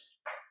convinced.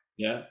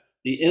 Yeah.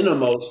 The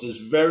innermost is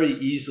very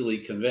easily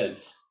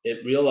convinced.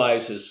 It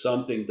realizes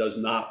something does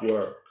not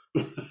work.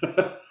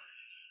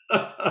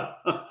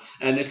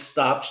 And it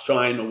stops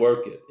trying to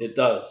work it. It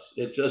does.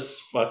 It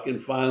just fucking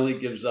finally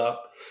gives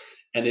up.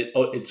 And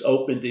it's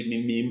open to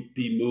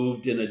be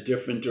moved in a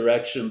different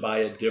direction by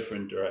a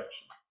different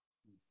direction.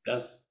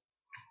 Yes?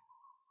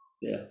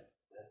 Yeah.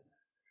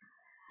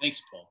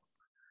 Thanks, Paul.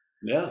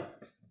 Yeah.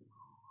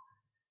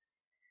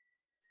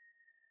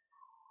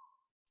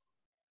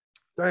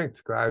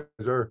 Thanks,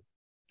 Kaiser.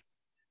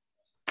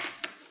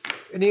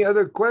 Any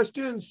other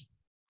questions?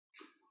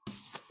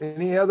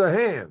 Any other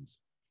hands?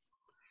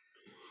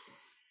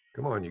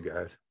 Come on, you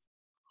guys.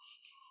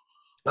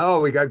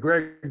 Oh, we got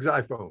Greg's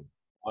iPhone.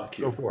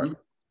 Go for it.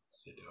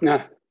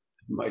 Yeah.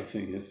 My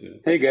thing is,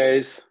 Hey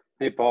guys.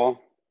 Hey Paul.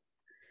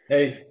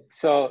 hey,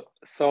 So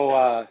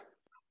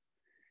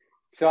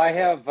I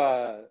have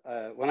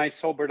when I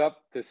sobered up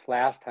this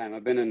last time,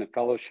 I've been in the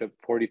fellowship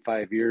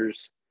 45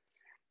 years.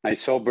 I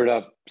sobered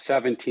up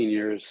 17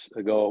 years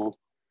ago,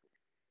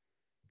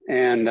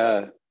 and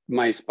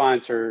my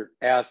sponsor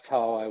asked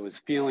how I was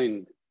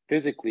feeling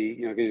physically.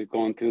 You know,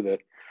 going through the,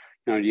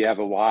 do you have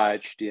a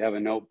watch? Do you have a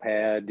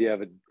notepad? Do you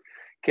have a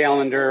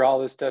calendar? All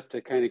this stuff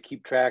to kind of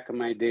keep track of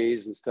my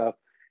days and stuff.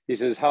 He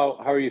says, how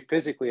are you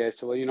physically? I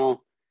said,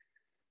 well,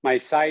 my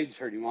side's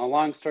hurting. Well,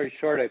 long story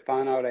short, I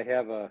found out I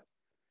have a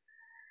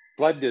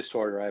blood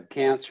disorder. I have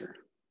cancer.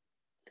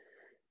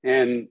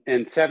 And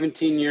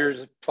 17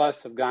 years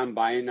plus have gone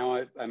by, and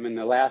now I'm in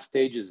the last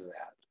stages of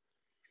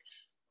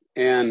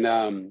that.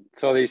 And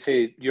so they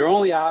say, your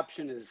only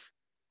option is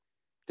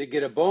to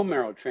get a bone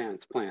marrow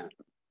transplant.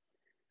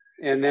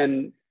 And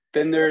then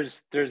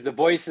there's the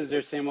voices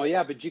they're saying, well,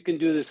 yeah, but you can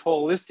do this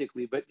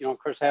holistically. But, of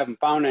course, I haven't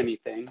found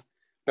anything,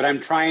 but I'm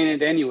trying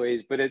it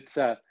anyways. But it's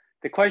the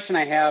question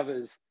I have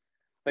is,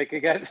 like, I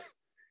got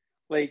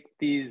like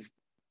these,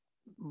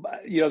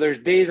 there's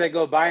days I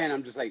go by and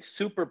I'm just like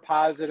super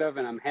positive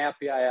and I'm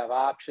happy I have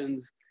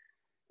options.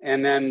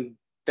 And then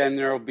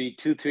there'll be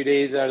 2-3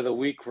 days out of the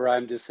week where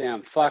I'm just saying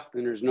I'm fucked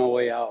and there's no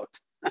way out.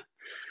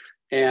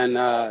 And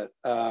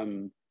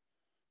and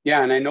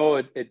I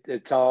know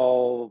it's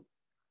all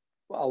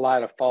a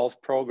lot of false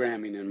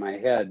programming in my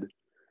head.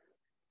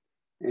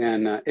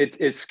 And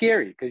it's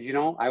scary because,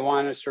 I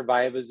want to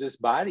survive as this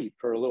body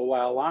for a little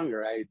while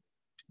longer.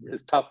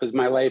 As tough as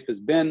my life has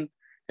been,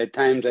 at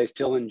times I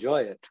still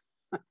enjoy it.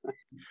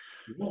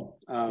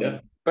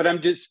 But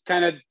I'm just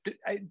kind of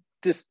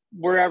just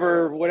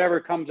whatever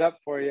comes up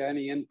for you,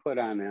 any input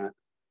on that?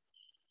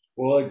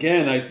 Well,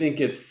 again, I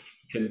think it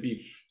can be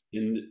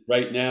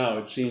right now,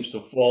 it seems to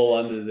fall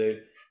under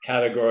the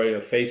category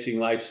of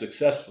facing life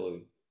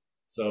successfully.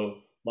 So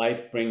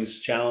life brings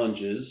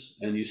challenges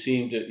and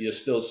you're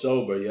still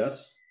sober,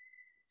 yes?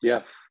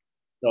 Yeah.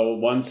 So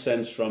one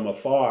sense from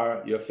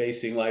afar, you're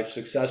facing life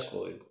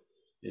successfully.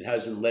 It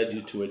hasn't led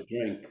you to a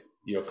drink.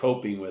 You're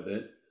coping with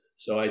it.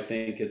 So I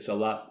think it's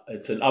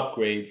an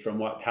upgrade from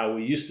how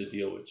we used to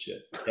deal with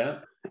shit. Yeah.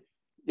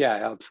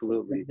 Yeah,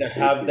 absolutely. To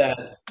have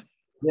that.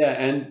 Yeah.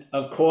 And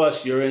of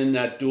course you're in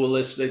that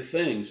dualistic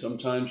thing.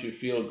 Sometimes you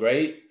feel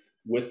great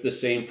with the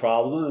same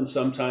problem and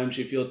sometimes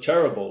you feel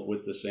terrible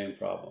with the same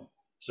problem.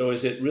 So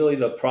is it really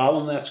the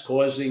problem that's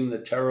causing the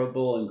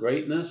terrible and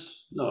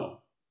greatness?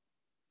 No.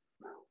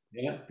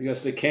 Yeah,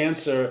 because the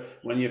cancer,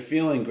 when you're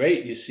feeling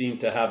great, you seem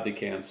to have the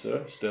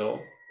cancer still.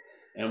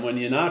 And when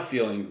you're not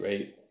feeling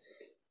great,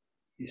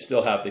 you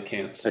still have the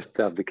cancer. I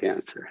still have the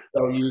cancer.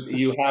 So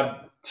you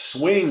have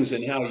swings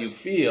in how you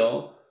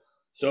feel.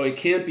 So it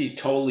can't be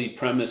totally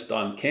premised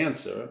on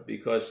cancer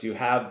because you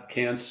have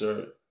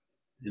cancer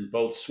in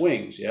both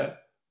swings, yeah?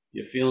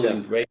 You're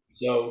feeling great.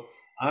 So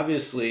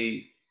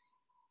obviously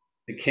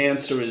the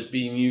cancer is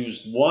being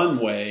used one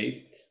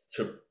way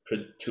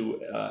to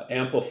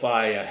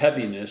amplify a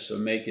heaviness or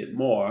make it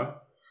more.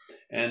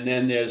 And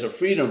then there's a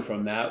freedom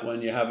from that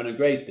when you're having a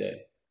great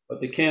day. But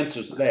the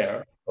cancer's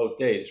there both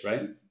days,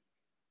 right?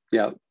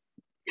 Yeah.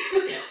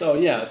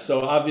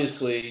 So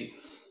obviously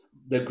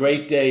the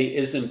great day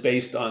isn't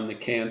based on the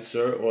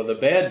cancer, or the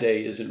bad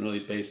day isn't really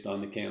based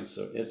on the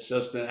cancer. It's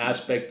just an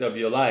aspect of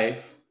your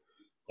life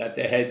that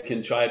the head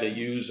can try to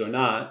use or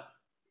not.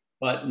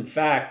 But in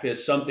fact,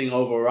 there's something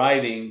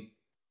overriding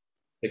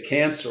the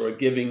cancer or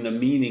giving the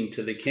meaning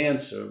to the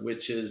cancer,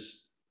 which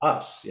is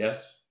us,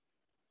 yes?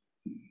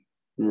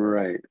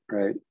 Right.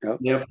 Yep.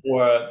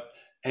 Therefore,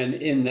 and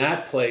in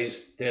that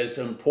place, there's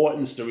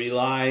importance to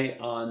rely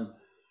on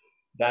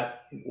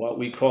that, what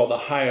we call the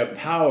higher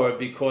power,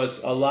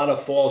 because a lot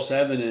of false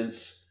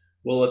evidence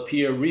will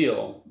appear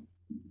real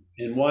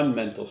in one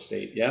mental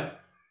state, yeah?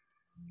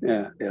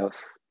 Yeah,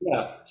 yes.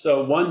 Yeah,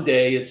 so one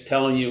day it's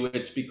telling you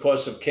it's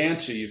because of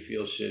cancer you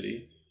feel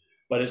shitty,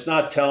 but it's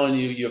not telling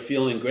you you're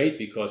feeling great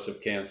because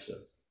of cancer,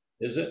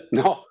 is it?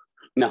 No.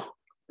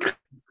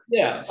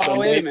 Yeah. So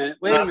wait a minute.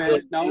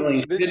 No,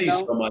 feeling shitty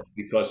so much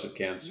because of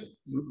cancer.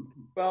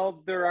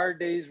 Well, there are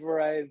days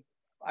where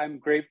I'm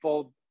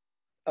grateful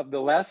of the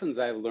lessons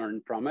I've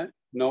learned from it.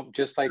 No,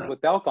 just like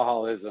with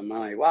alcoholism, I'm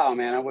like, wow,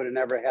 man, I would have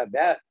never had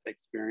that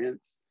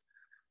experience.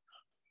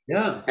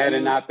 Yeah. Had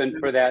it not been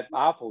for that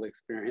awful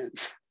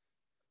experience.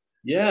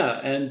 Yeah,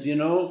 and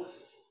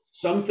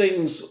some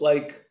things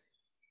like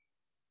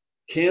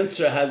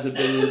cancer hasn't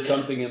been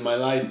something in my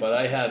life, but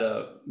I had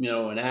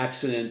an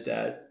accident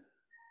that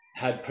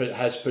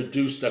has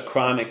produced a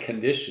chronic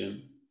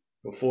condition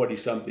for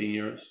 40-something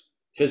years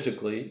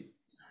physically,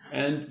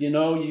 and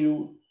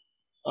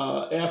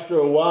after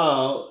a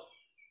while,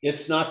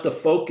 it's not the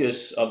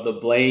focus of the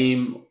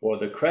blame or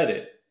the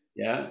credit.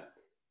 Yeah,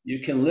 you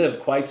can live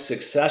quite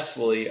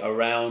successfully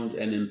around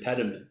an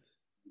impediment.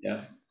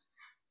 Yeah.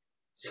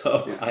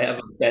 So I have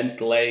a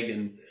bent leg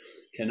and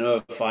can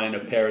never find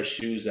a pair of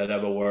shoes that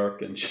ever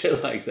work and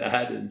shit like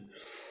that, and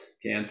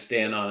can't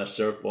stand on a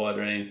surfboard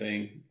or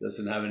anything.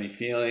 Doesn't have any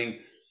feeling.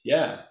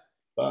 Yeah,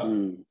 but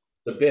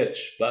a bitch,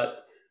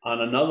 but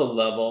on another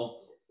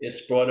level,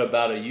 it's brought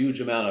about a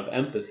huge amount of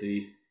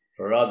empathy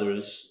for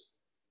others,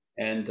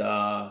 and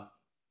brought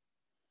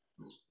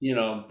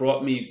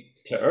me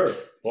to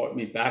earth, brought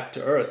me back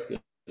to earth,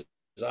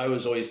 because I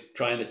was always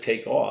trying to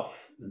take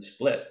off and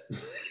split,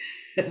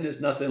 and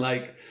there's nothing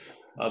like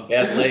a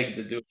bad leg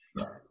to do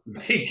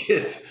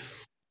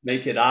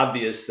make it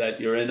obvious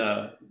that you're in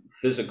a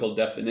physical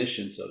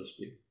definition, so to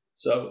speak.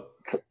 So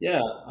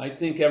yeah, I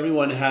think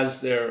everyone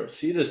has their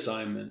seed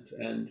assignment,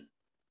 and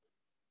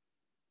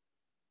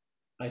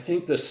I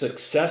think the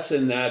success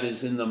in that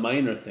is in the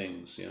minor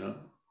things,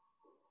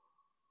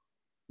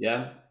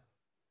 Yeah.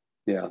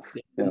 Yeah.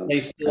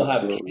 They still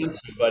have Absolutely.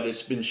 cancer, but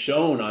it's been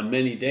shown on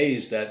many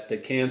days that the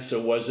cancer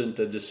wasn't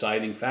the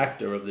deciding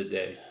factor of the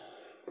day.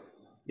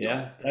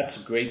 Yeah,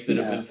 that's a great bit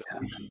of Yeah.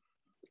 information.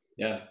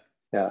 Yeah.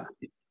 Yeah.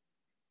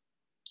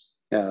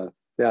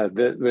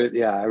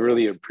 Yeah. I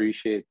really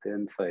appreciate the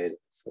insight.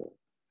 So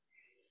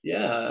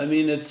Yeah, I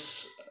mean,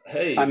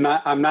 hey. I'm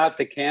not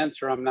the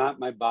cancer. I'm not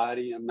my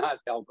body. I'm not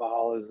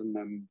alcoholism.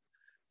 I'm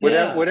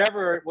Yeah.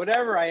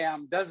 whatever I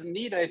am doesn't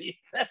need any.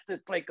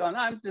 It's like,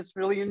 I'm just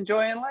really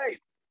enjoying life.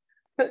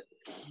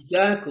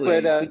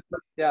 Exactly. But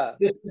yeah.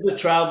 This is a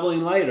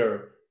traveling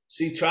lighter.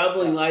 See,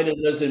 traveling lighter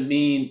doesn't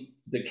mean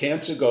the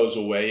cancer goes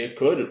away. It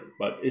could,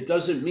 but it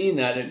doesn't mean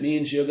that. It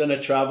means you're going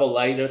to travel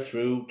lighter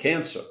through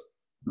cancer.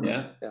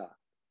 Yeah. Yeah.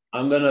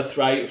 I'm going to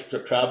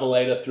travel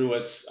lighter through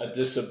a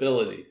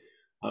disability.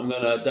 I'm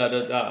going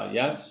to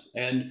Yes.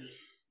 And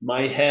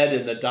my head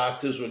and the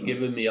doctors were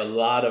giving me a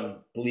lot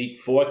of bleak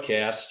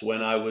forecasts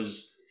when I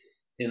was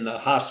in the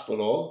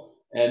hospital,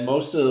 and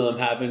most of them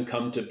haven't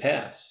come to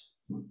pass.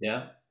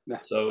 Yeah.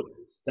 So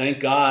thank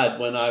God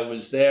when I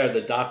was there,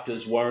 the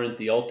doctors weren't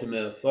the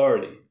ultimate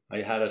authority.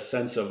 I had a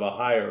sense of a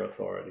higher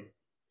authority.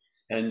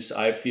 And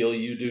I feel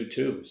you do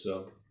too.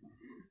 So,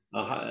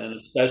 and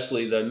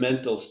especially the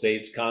mental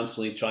states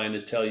constantly trying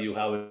to tell you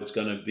how it's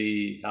going to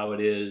be, how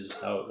it is,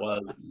 how it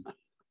was.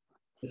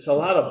 It's a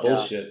lot of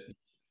bullshit.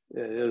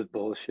 Yeah, it is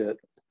bullshit.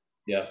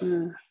 Yes.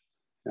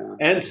 Yeah.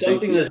 And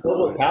something that's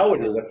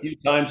overpowered it a few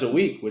times a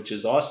week, which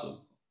is awesome.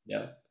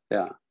 Yeah.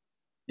 Yeah.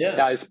 Yeah.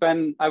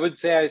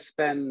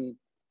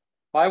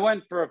 I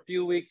went for a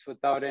few weeks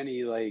without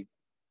any like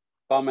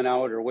bumming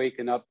out or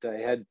waking up to a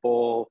head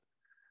full.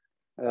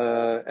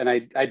 And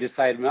I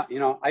decided,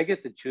 I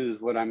get to choose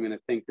what I'm going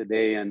to think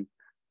today. And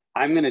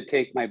I'm going to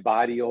take my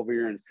body over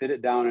here and sit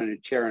it down in a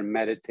chair and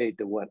meditate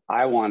to what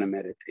I want to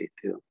meditate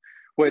to.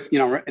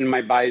 And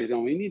my body's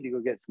going, we need to go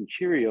get some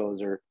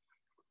Cheerios, or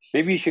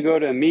maybe you should go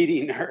to a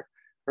meeting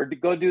or to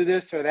go do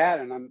this or that.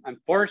 And I'm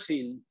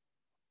forcing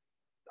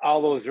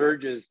all those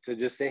urges to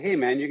just say, hey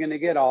man, you're going to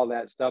get all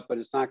that stuff, but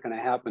it's not going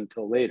to happen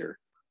till later.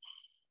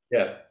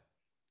 Yeah.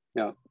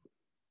 Yeah.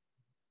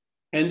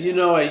 And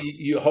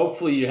you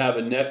hopefully you have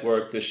a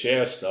network to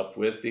share stuff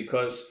with,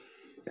 because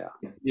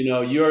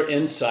your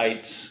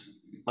insights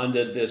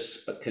under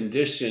this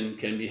condition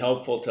can be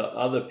helpful to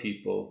other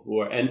people who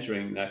are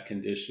entering that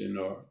condition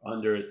or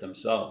under it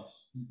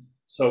themselves.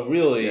 So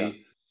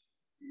really,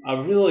 a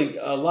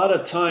lot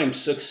of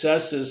times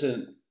success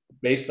isn't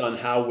based on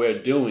how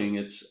we're doing,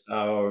 it's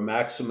our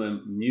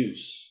maximum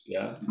use.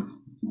 Yeah.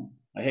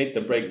 I hate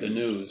to break the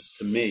news.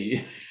 To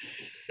me,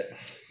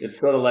 it's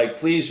sort of like,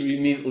 please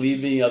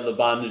leave me of the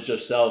bondage of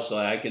self so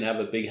I can have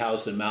a big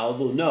house in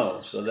Malibu.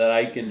 No, so that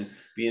I can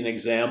be an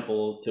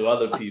example to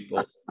other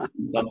people.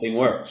 Something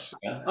works.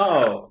 Yeah?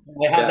 Oh,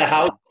 I have the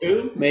house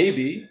too?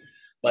 Maybe,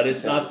 but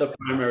it's not the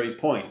primary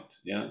point.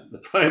 Yeah, the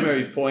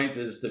primary point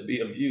is to be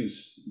of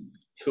use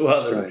to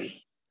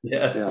others.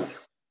 Right. Yeah.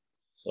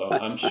 So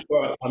I'm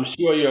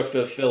sure you're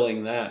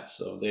fulfilling that.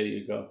 So there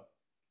you go.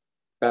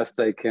 Best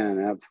I can.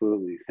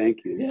 Absolutely.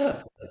 Thank you.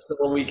 Yeah, that's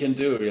what we can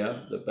do.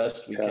 Yeah, the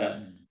best we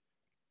can.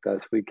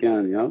 Best we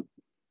can. Yep.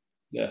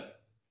 Yeah.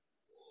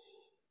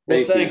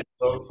 Well, thanks.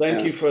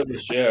 Thank you for the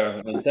share,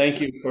 and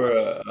thank you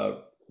for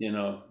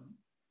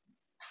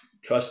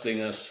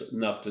trusting us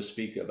enough to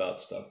speak about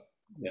stuff.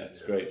 Yeah,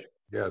 it's great.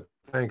 Yeah,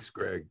 thanks,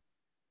 Greg.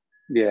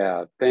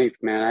 Yeah, thanks,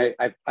 man.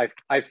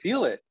 I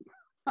feel it.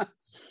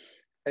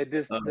 I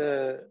just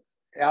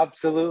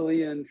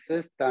absolutely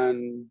insist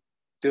on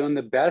doing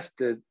the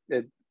best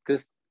at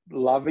just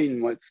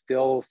loving what's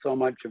still so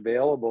much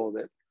available,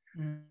 that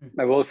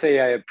I will say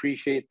I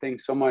appreciate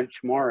things so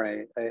much more.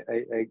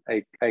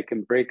 I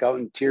can break out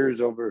in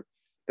tears over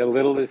the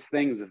littlest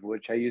things, of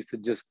which I used to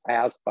just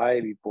pass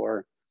by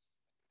before.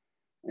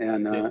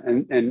 And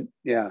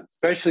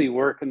especially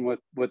working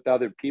with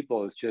other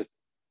people, it's just,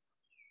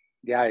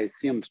 I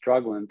see them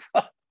struggling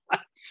so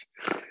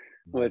much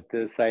with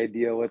this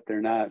idea what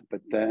they're not.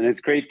 But and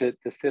it's great to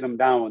sit them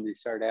down when they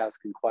start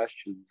asking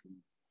questions.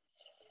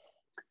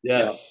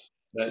 Yes,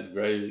 that's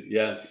very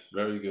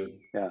very good.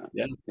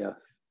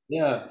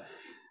 Yeah.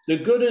 The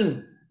good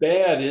and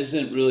bad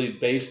isn't really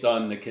based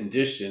on the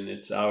condition;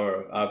 it's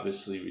our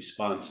obviously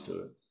response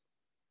to it.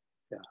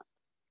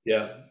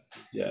 Yeah.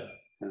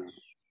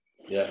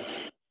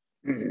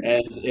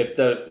 And if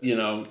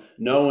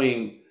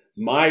knowing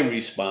my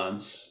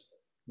response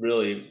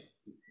really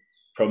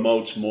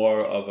promotes more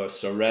of a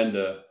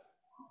surrender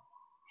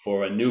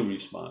for a new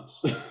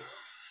response.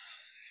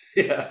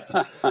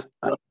 Yeah.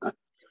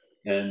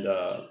 And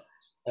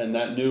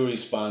that new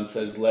response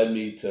has led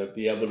me to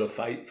be able to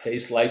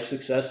face life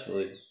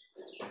successfully,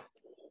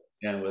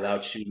 and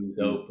without shooting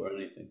dope or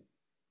anything,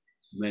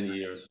 many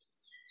years.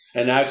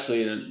 And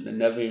actually, I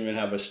never even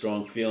have a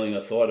strong feeling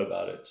or thought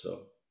about it.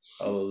 So,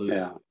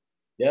 hallelujah.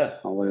 Yeah.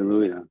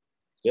 Hallelujah.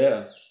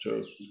 Yeah, it's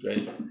true. It's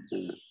great.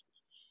 Yeah.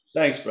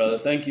 Thanks, brother.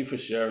 Thank you for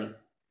sharing.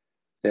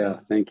 Yeah,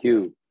 thank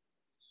you.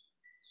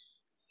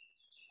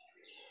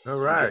 All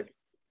right.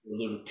 A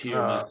little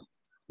tear.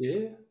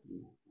 Yeah.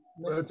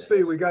 Let's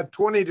see. We got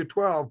 20 to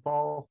 12,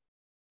 Paul.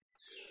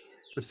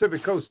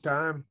 Pacific Coast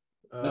time.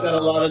 I got a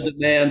lot of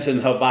demands in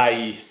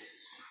Hawaii.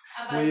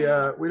 We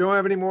don't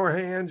have any more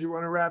hands. You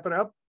want to wrap it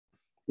up?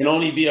 Can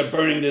only be a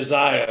burning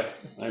desire.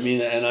 I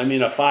mean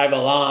a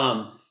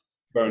 5-alarm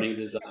burning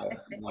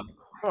desire.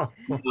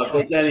 If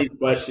there's any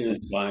question,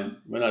 it's fine.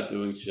 We're not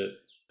doing shit.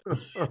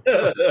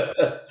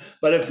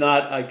 But if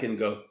not, I can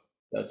go.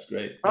 That's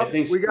great. I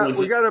think we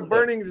got a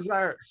burning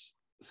desire.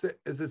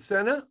 Is it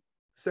Senna?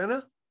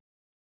 Senna?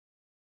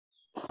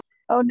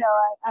 Oh no,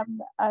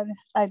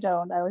 I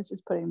don't. I was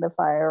just putting the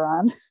fire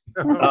on.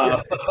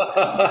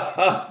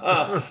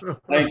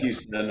 Thank you,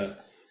 Senna.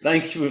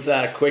 Thank you for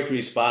that quick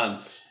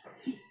response.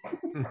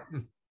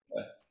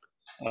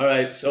 All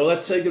right, so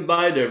let's say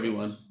goodbye to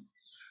everyone.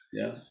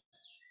 Yeah.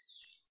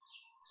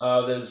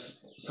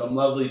 There's some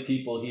lovely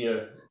people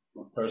here,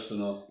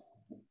 personal.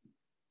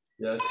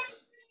 Yes.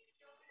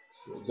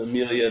 There's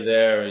Amelia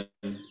there,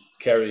 and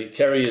Kerry.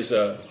 Kerry is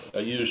a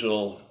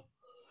usual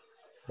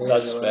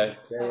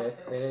suspect.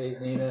 Hey,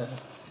 Nina.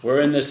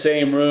 We're in the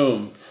same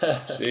room.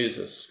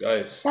 Jesus,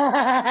 guys.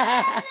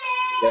 I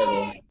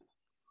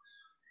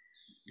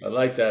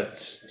like that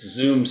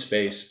Zoom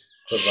space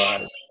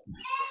provided.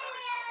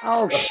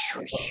 Oh,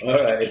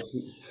 all right.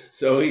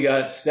 So we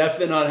got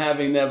Stefan on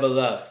Having Never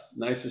Left.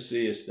 Nice to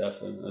see you,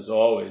 Stefan, as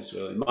always,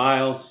 really.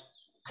 Miles,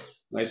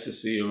 nice to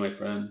see you, my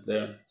friend,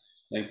 there.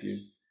 Thank you.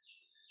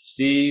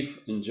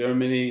 Steve in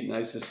Germany,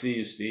 nice to see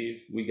you,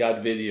 Steve. We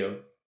got video.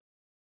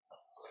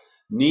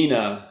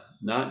 Nina,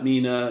 not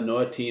Nina,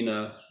 nor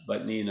Tina,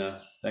 but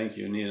Nina. Thank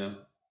you,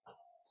 Nina.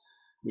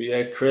 We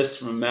had Chris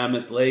from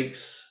Mammoth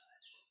Lakes.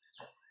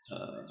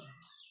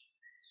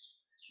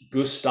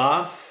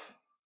 Gustav,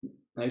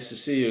 nice to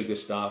see you,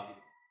 Gustav.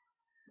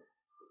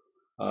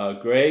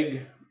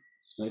 Greg,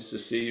 nice to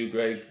see you,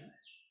 Greg.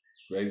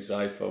 Greg's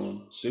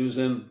iPhone.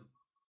 Susan,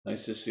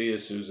 nice to see you,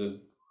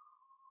 Susan.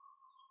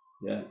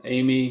 Yeah,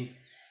 Amy,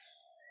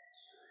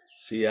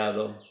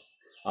 Seattle.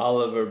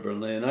 Oliver,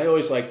 Berlin. I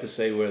always like to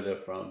say where they're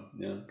from,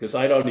 because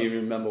I don't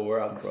even remember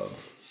where I'm from.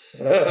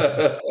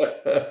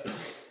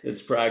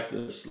 It's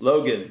practice.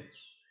 Logan,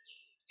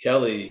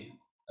 Kelly,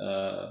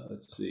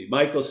 let's see,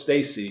 Michael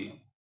Stacy.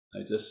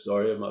 I just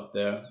saw him up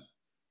there.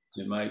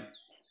 You might.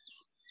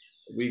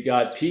 We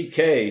got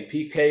PK.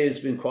 PK has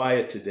been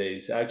quiet today.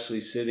 He's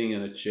actually sitting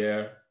in a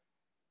chair.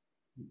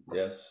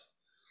 Yes.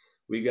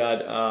 We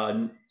got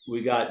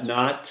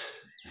not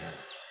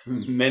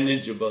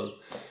manageable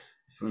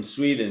from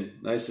Sweden.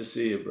 Nice to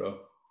see you, bro.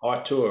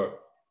 Artur.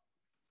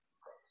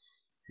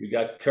 We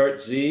got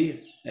Kurt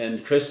Z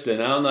and Kristen.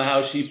 I don't know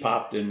how she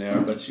popped in there,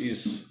 but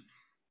she's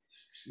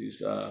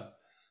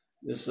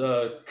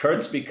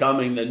Kurt's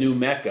becoming the new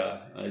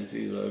Mecca. I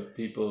see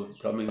people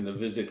coming to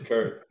visit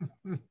Kurt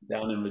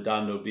down in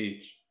Redondo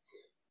Beach.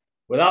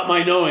 Without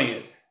my knowing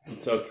it.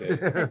 It's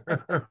okay.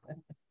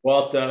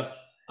 Walter,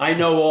 I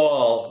know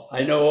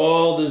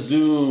all the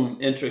Zoom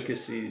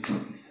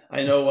intricacies.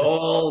 I know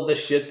all the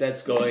shit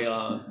that's going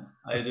on.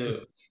 I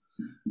do.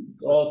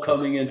 It's all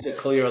coming into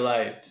clear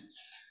light.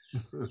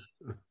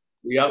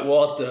 We got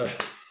Walter.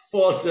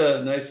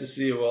 Walter, nice to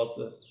see you,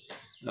 Walter.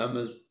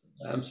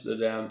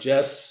 Amsterdam.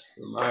 Jess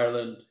from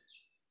Ireland.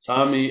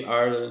 Tommy,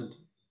 Ireland.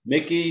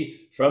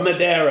 Mickey from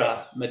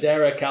Madeira,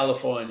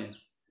 California.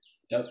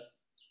 Yep.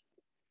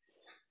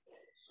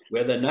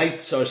 Where the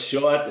nights are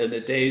short and the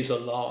days are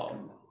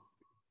long.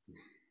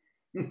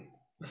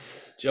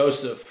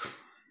 Joseph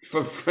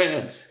from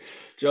France.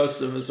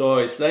 Joseph, as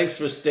always, thanks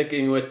for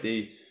sticking with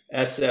the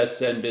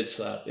SS and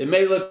Bitslap. It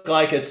may look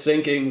like it's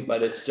sinking,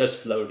 but it's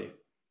just floating.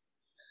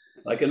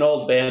 Like an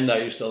old band I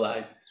used to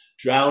like.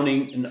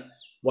 Drowning,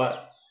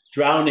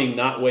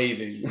 not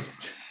waving.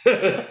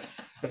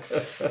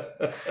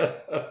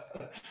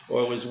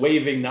 Or it was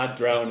waving, not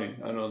drowning.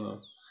 I don't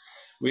know.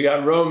 We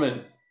got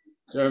Roman,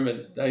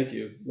 German. Thank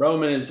you.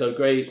 Roman is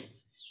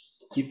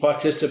he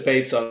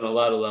participates on a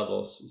lot of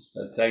levels.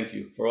 Thank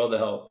you for all the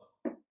help.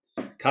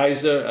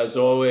 Kaiser, as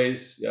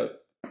always. Yep.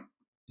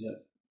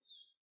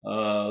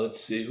 Let's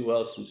see who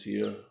else is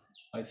here.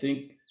 I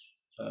think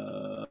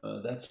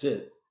that's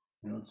it.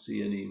 I don't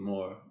see any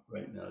more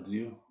right now. Do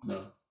you?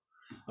 No.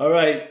 All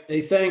right.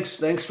 Hey,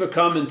 thanks for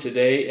coming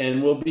today,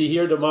 and we'll be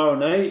here tomorrow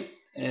night,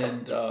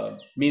 and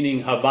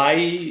meaning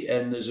Hawaii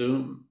and the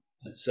Zoom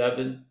at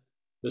 7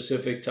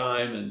 Pacific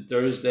time, and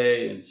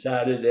Thursday and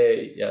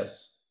Saturday.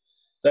 Yes.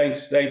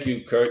 Thank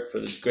you, Kurt, for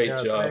this great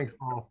job. Thanks,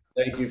 Paul.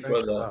 Thank you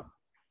for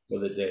for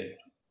the day.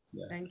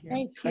 Thank you.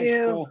 Thank Thanks,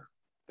 you. Paul.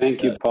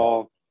 Thank you,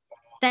 Paul.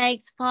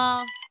 Thanks,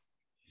 Paul.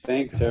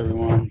 Thanks,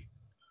 everyone.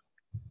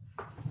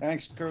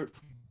 Thanks, Kurt.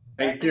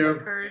 Thank Thanks, you.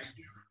 Kurt.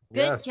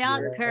 Yes, Good job,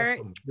 you're Kurt.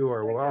 welcome. You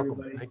are welcome.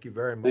 everybody. Thank you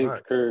very Thanks,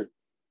 much. Kurt.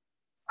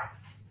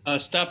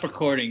 Stop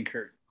recording,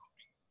 Kurt.